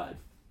Paul Rudd.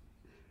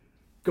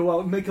 Go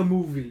out and make a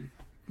movie.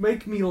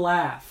 Make me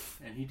laugh.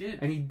 And he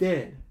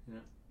did. Yeah.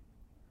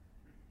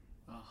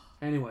 Oh.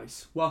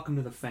 Anyways, welcome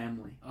to the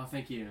family. Oh,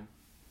 thank you.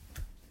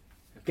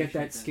 Get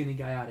that skinny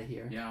guy out of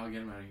here. Yeah, I'll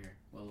get him out of here.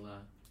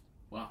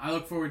 Well, I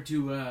look forward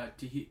to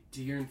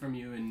hearing from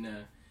you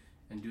and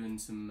doing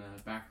some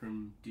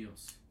backroom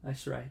deals.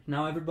 That's right.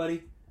 Now,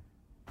 everybody,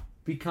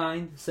 be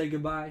kind. Say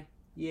goodbye.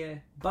 Yeah.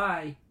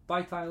 Bye.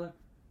 Bye, Tyler.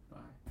 Bye.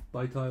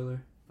 Bye,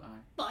 Tyler. Bye.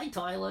 Bye,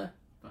 Tyler.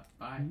 Bye.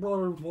 Bye.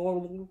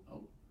 Oh,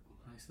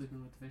 I'm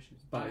sleeping with the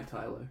fishes. Bye,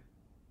 Tyler.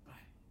 Bye.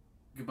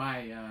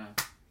 Goodbye,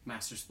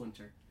 Master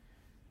Splinter.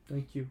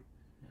 Thank you.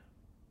 Yeah.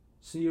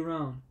 See you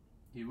around.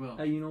 You will.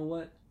 Hey, you know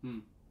what?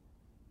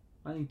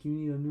 I think you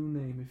need a new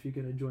name if you're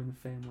going to join the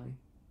family.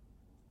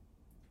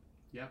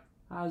 Yep.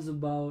 How's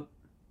about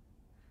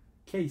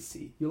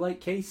Casey? You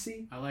like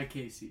Casey? I like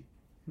Casey.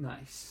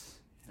 Nice.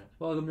 Yeah.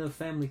 Welcome to the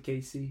family,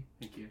 Casey.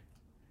 Thank you.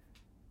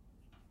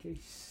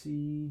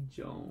 Casey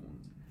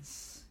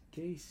Jones.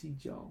 Casey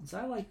Jones.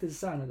 I like the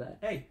sound of that.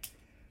 Hey,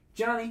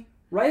 Johnny,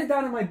 write it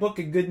down in my book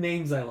of good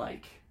names I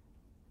like.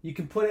 You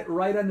can put it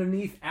right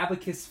underneath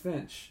Abacus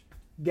Finch.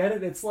 Get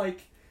it? It's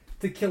like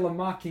To Kill a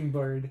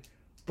Mockingbird,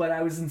 but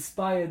I was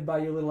inspired by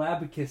your little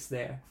abacus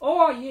there.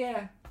 Oh,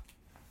 yeah.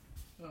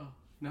 Oh,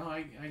 no,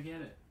 I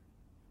get it.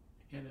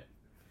 I get it.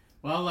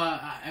 Well,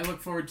 I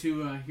look forward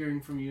to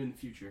hearing from you in the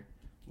future.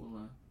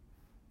 We'll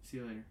see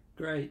you later.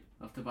 Great.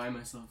 I'll have to buy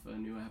myself a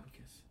new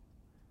abacus.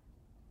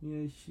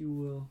 Yes, you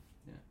will.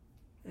 Yeah.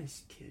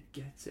 This kid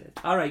gets it.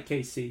 All right,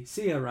 Casey.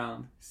 See you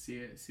around.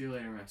 See you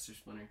later, Master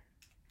Splinter.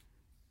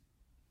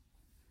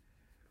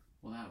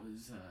 Well, that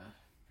was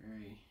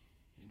very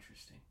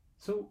interesting.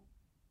 So,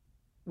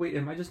 wait,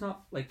 am I just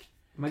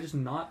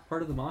not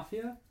part of the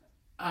mafia?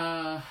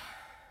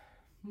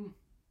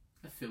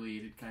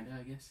 Affiliated, kind of,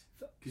 I guess.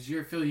 Because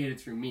you're affiliated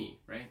through me,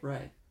 right?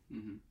 Right.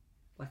 Mm-hmm.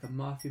 Like a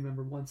mafia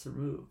member once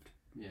removed.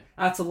 Yeah.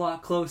 That's a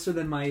lot closer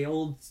than my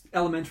old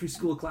elementary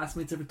school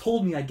classmates ever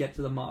told me I'd get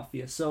to the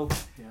mafia. So,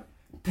 yeah.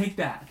 Take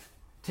that.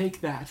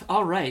 Take that.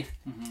 All right.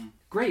 Mm-hmm.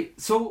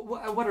 Great. So,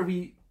 what are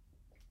we...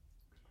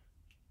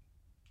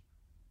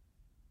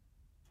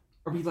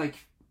 Are we,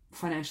 like,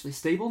 financially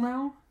stable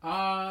now?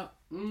 I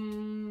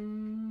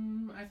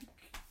think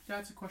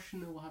that's a question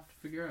that we'll have to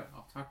figure out.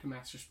 I'll talk to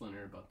Master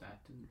Splinter about that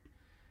and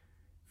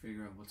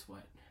figure out what's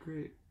what.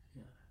 Great.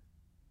 Yeah.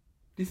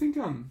 Do you think,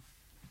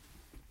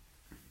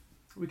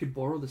 we could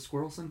borrow the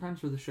squirrel sometimes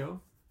for the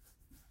show?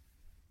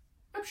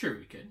 I'm sure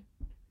we could.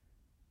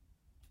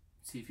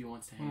 See if he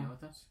wants to hang out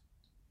with us.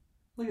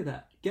 Look at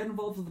that. Get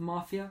involved with the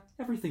mafia.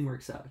 Everything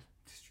works out.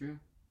 It's true.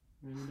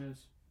 It really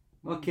does.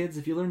 Well, kids,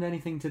 if you learned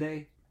anything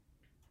today,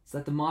 it's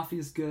that the mafia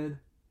is good,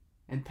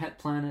 and Pet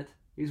Planet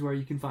is where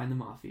you can find the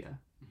mafia.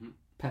 Mm-hmm.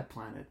 Pet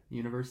Planet,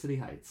 University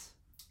Heights.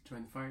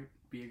 Join the fight.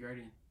 Be a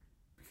guardian.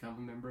 Become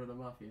a member of the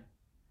mafia.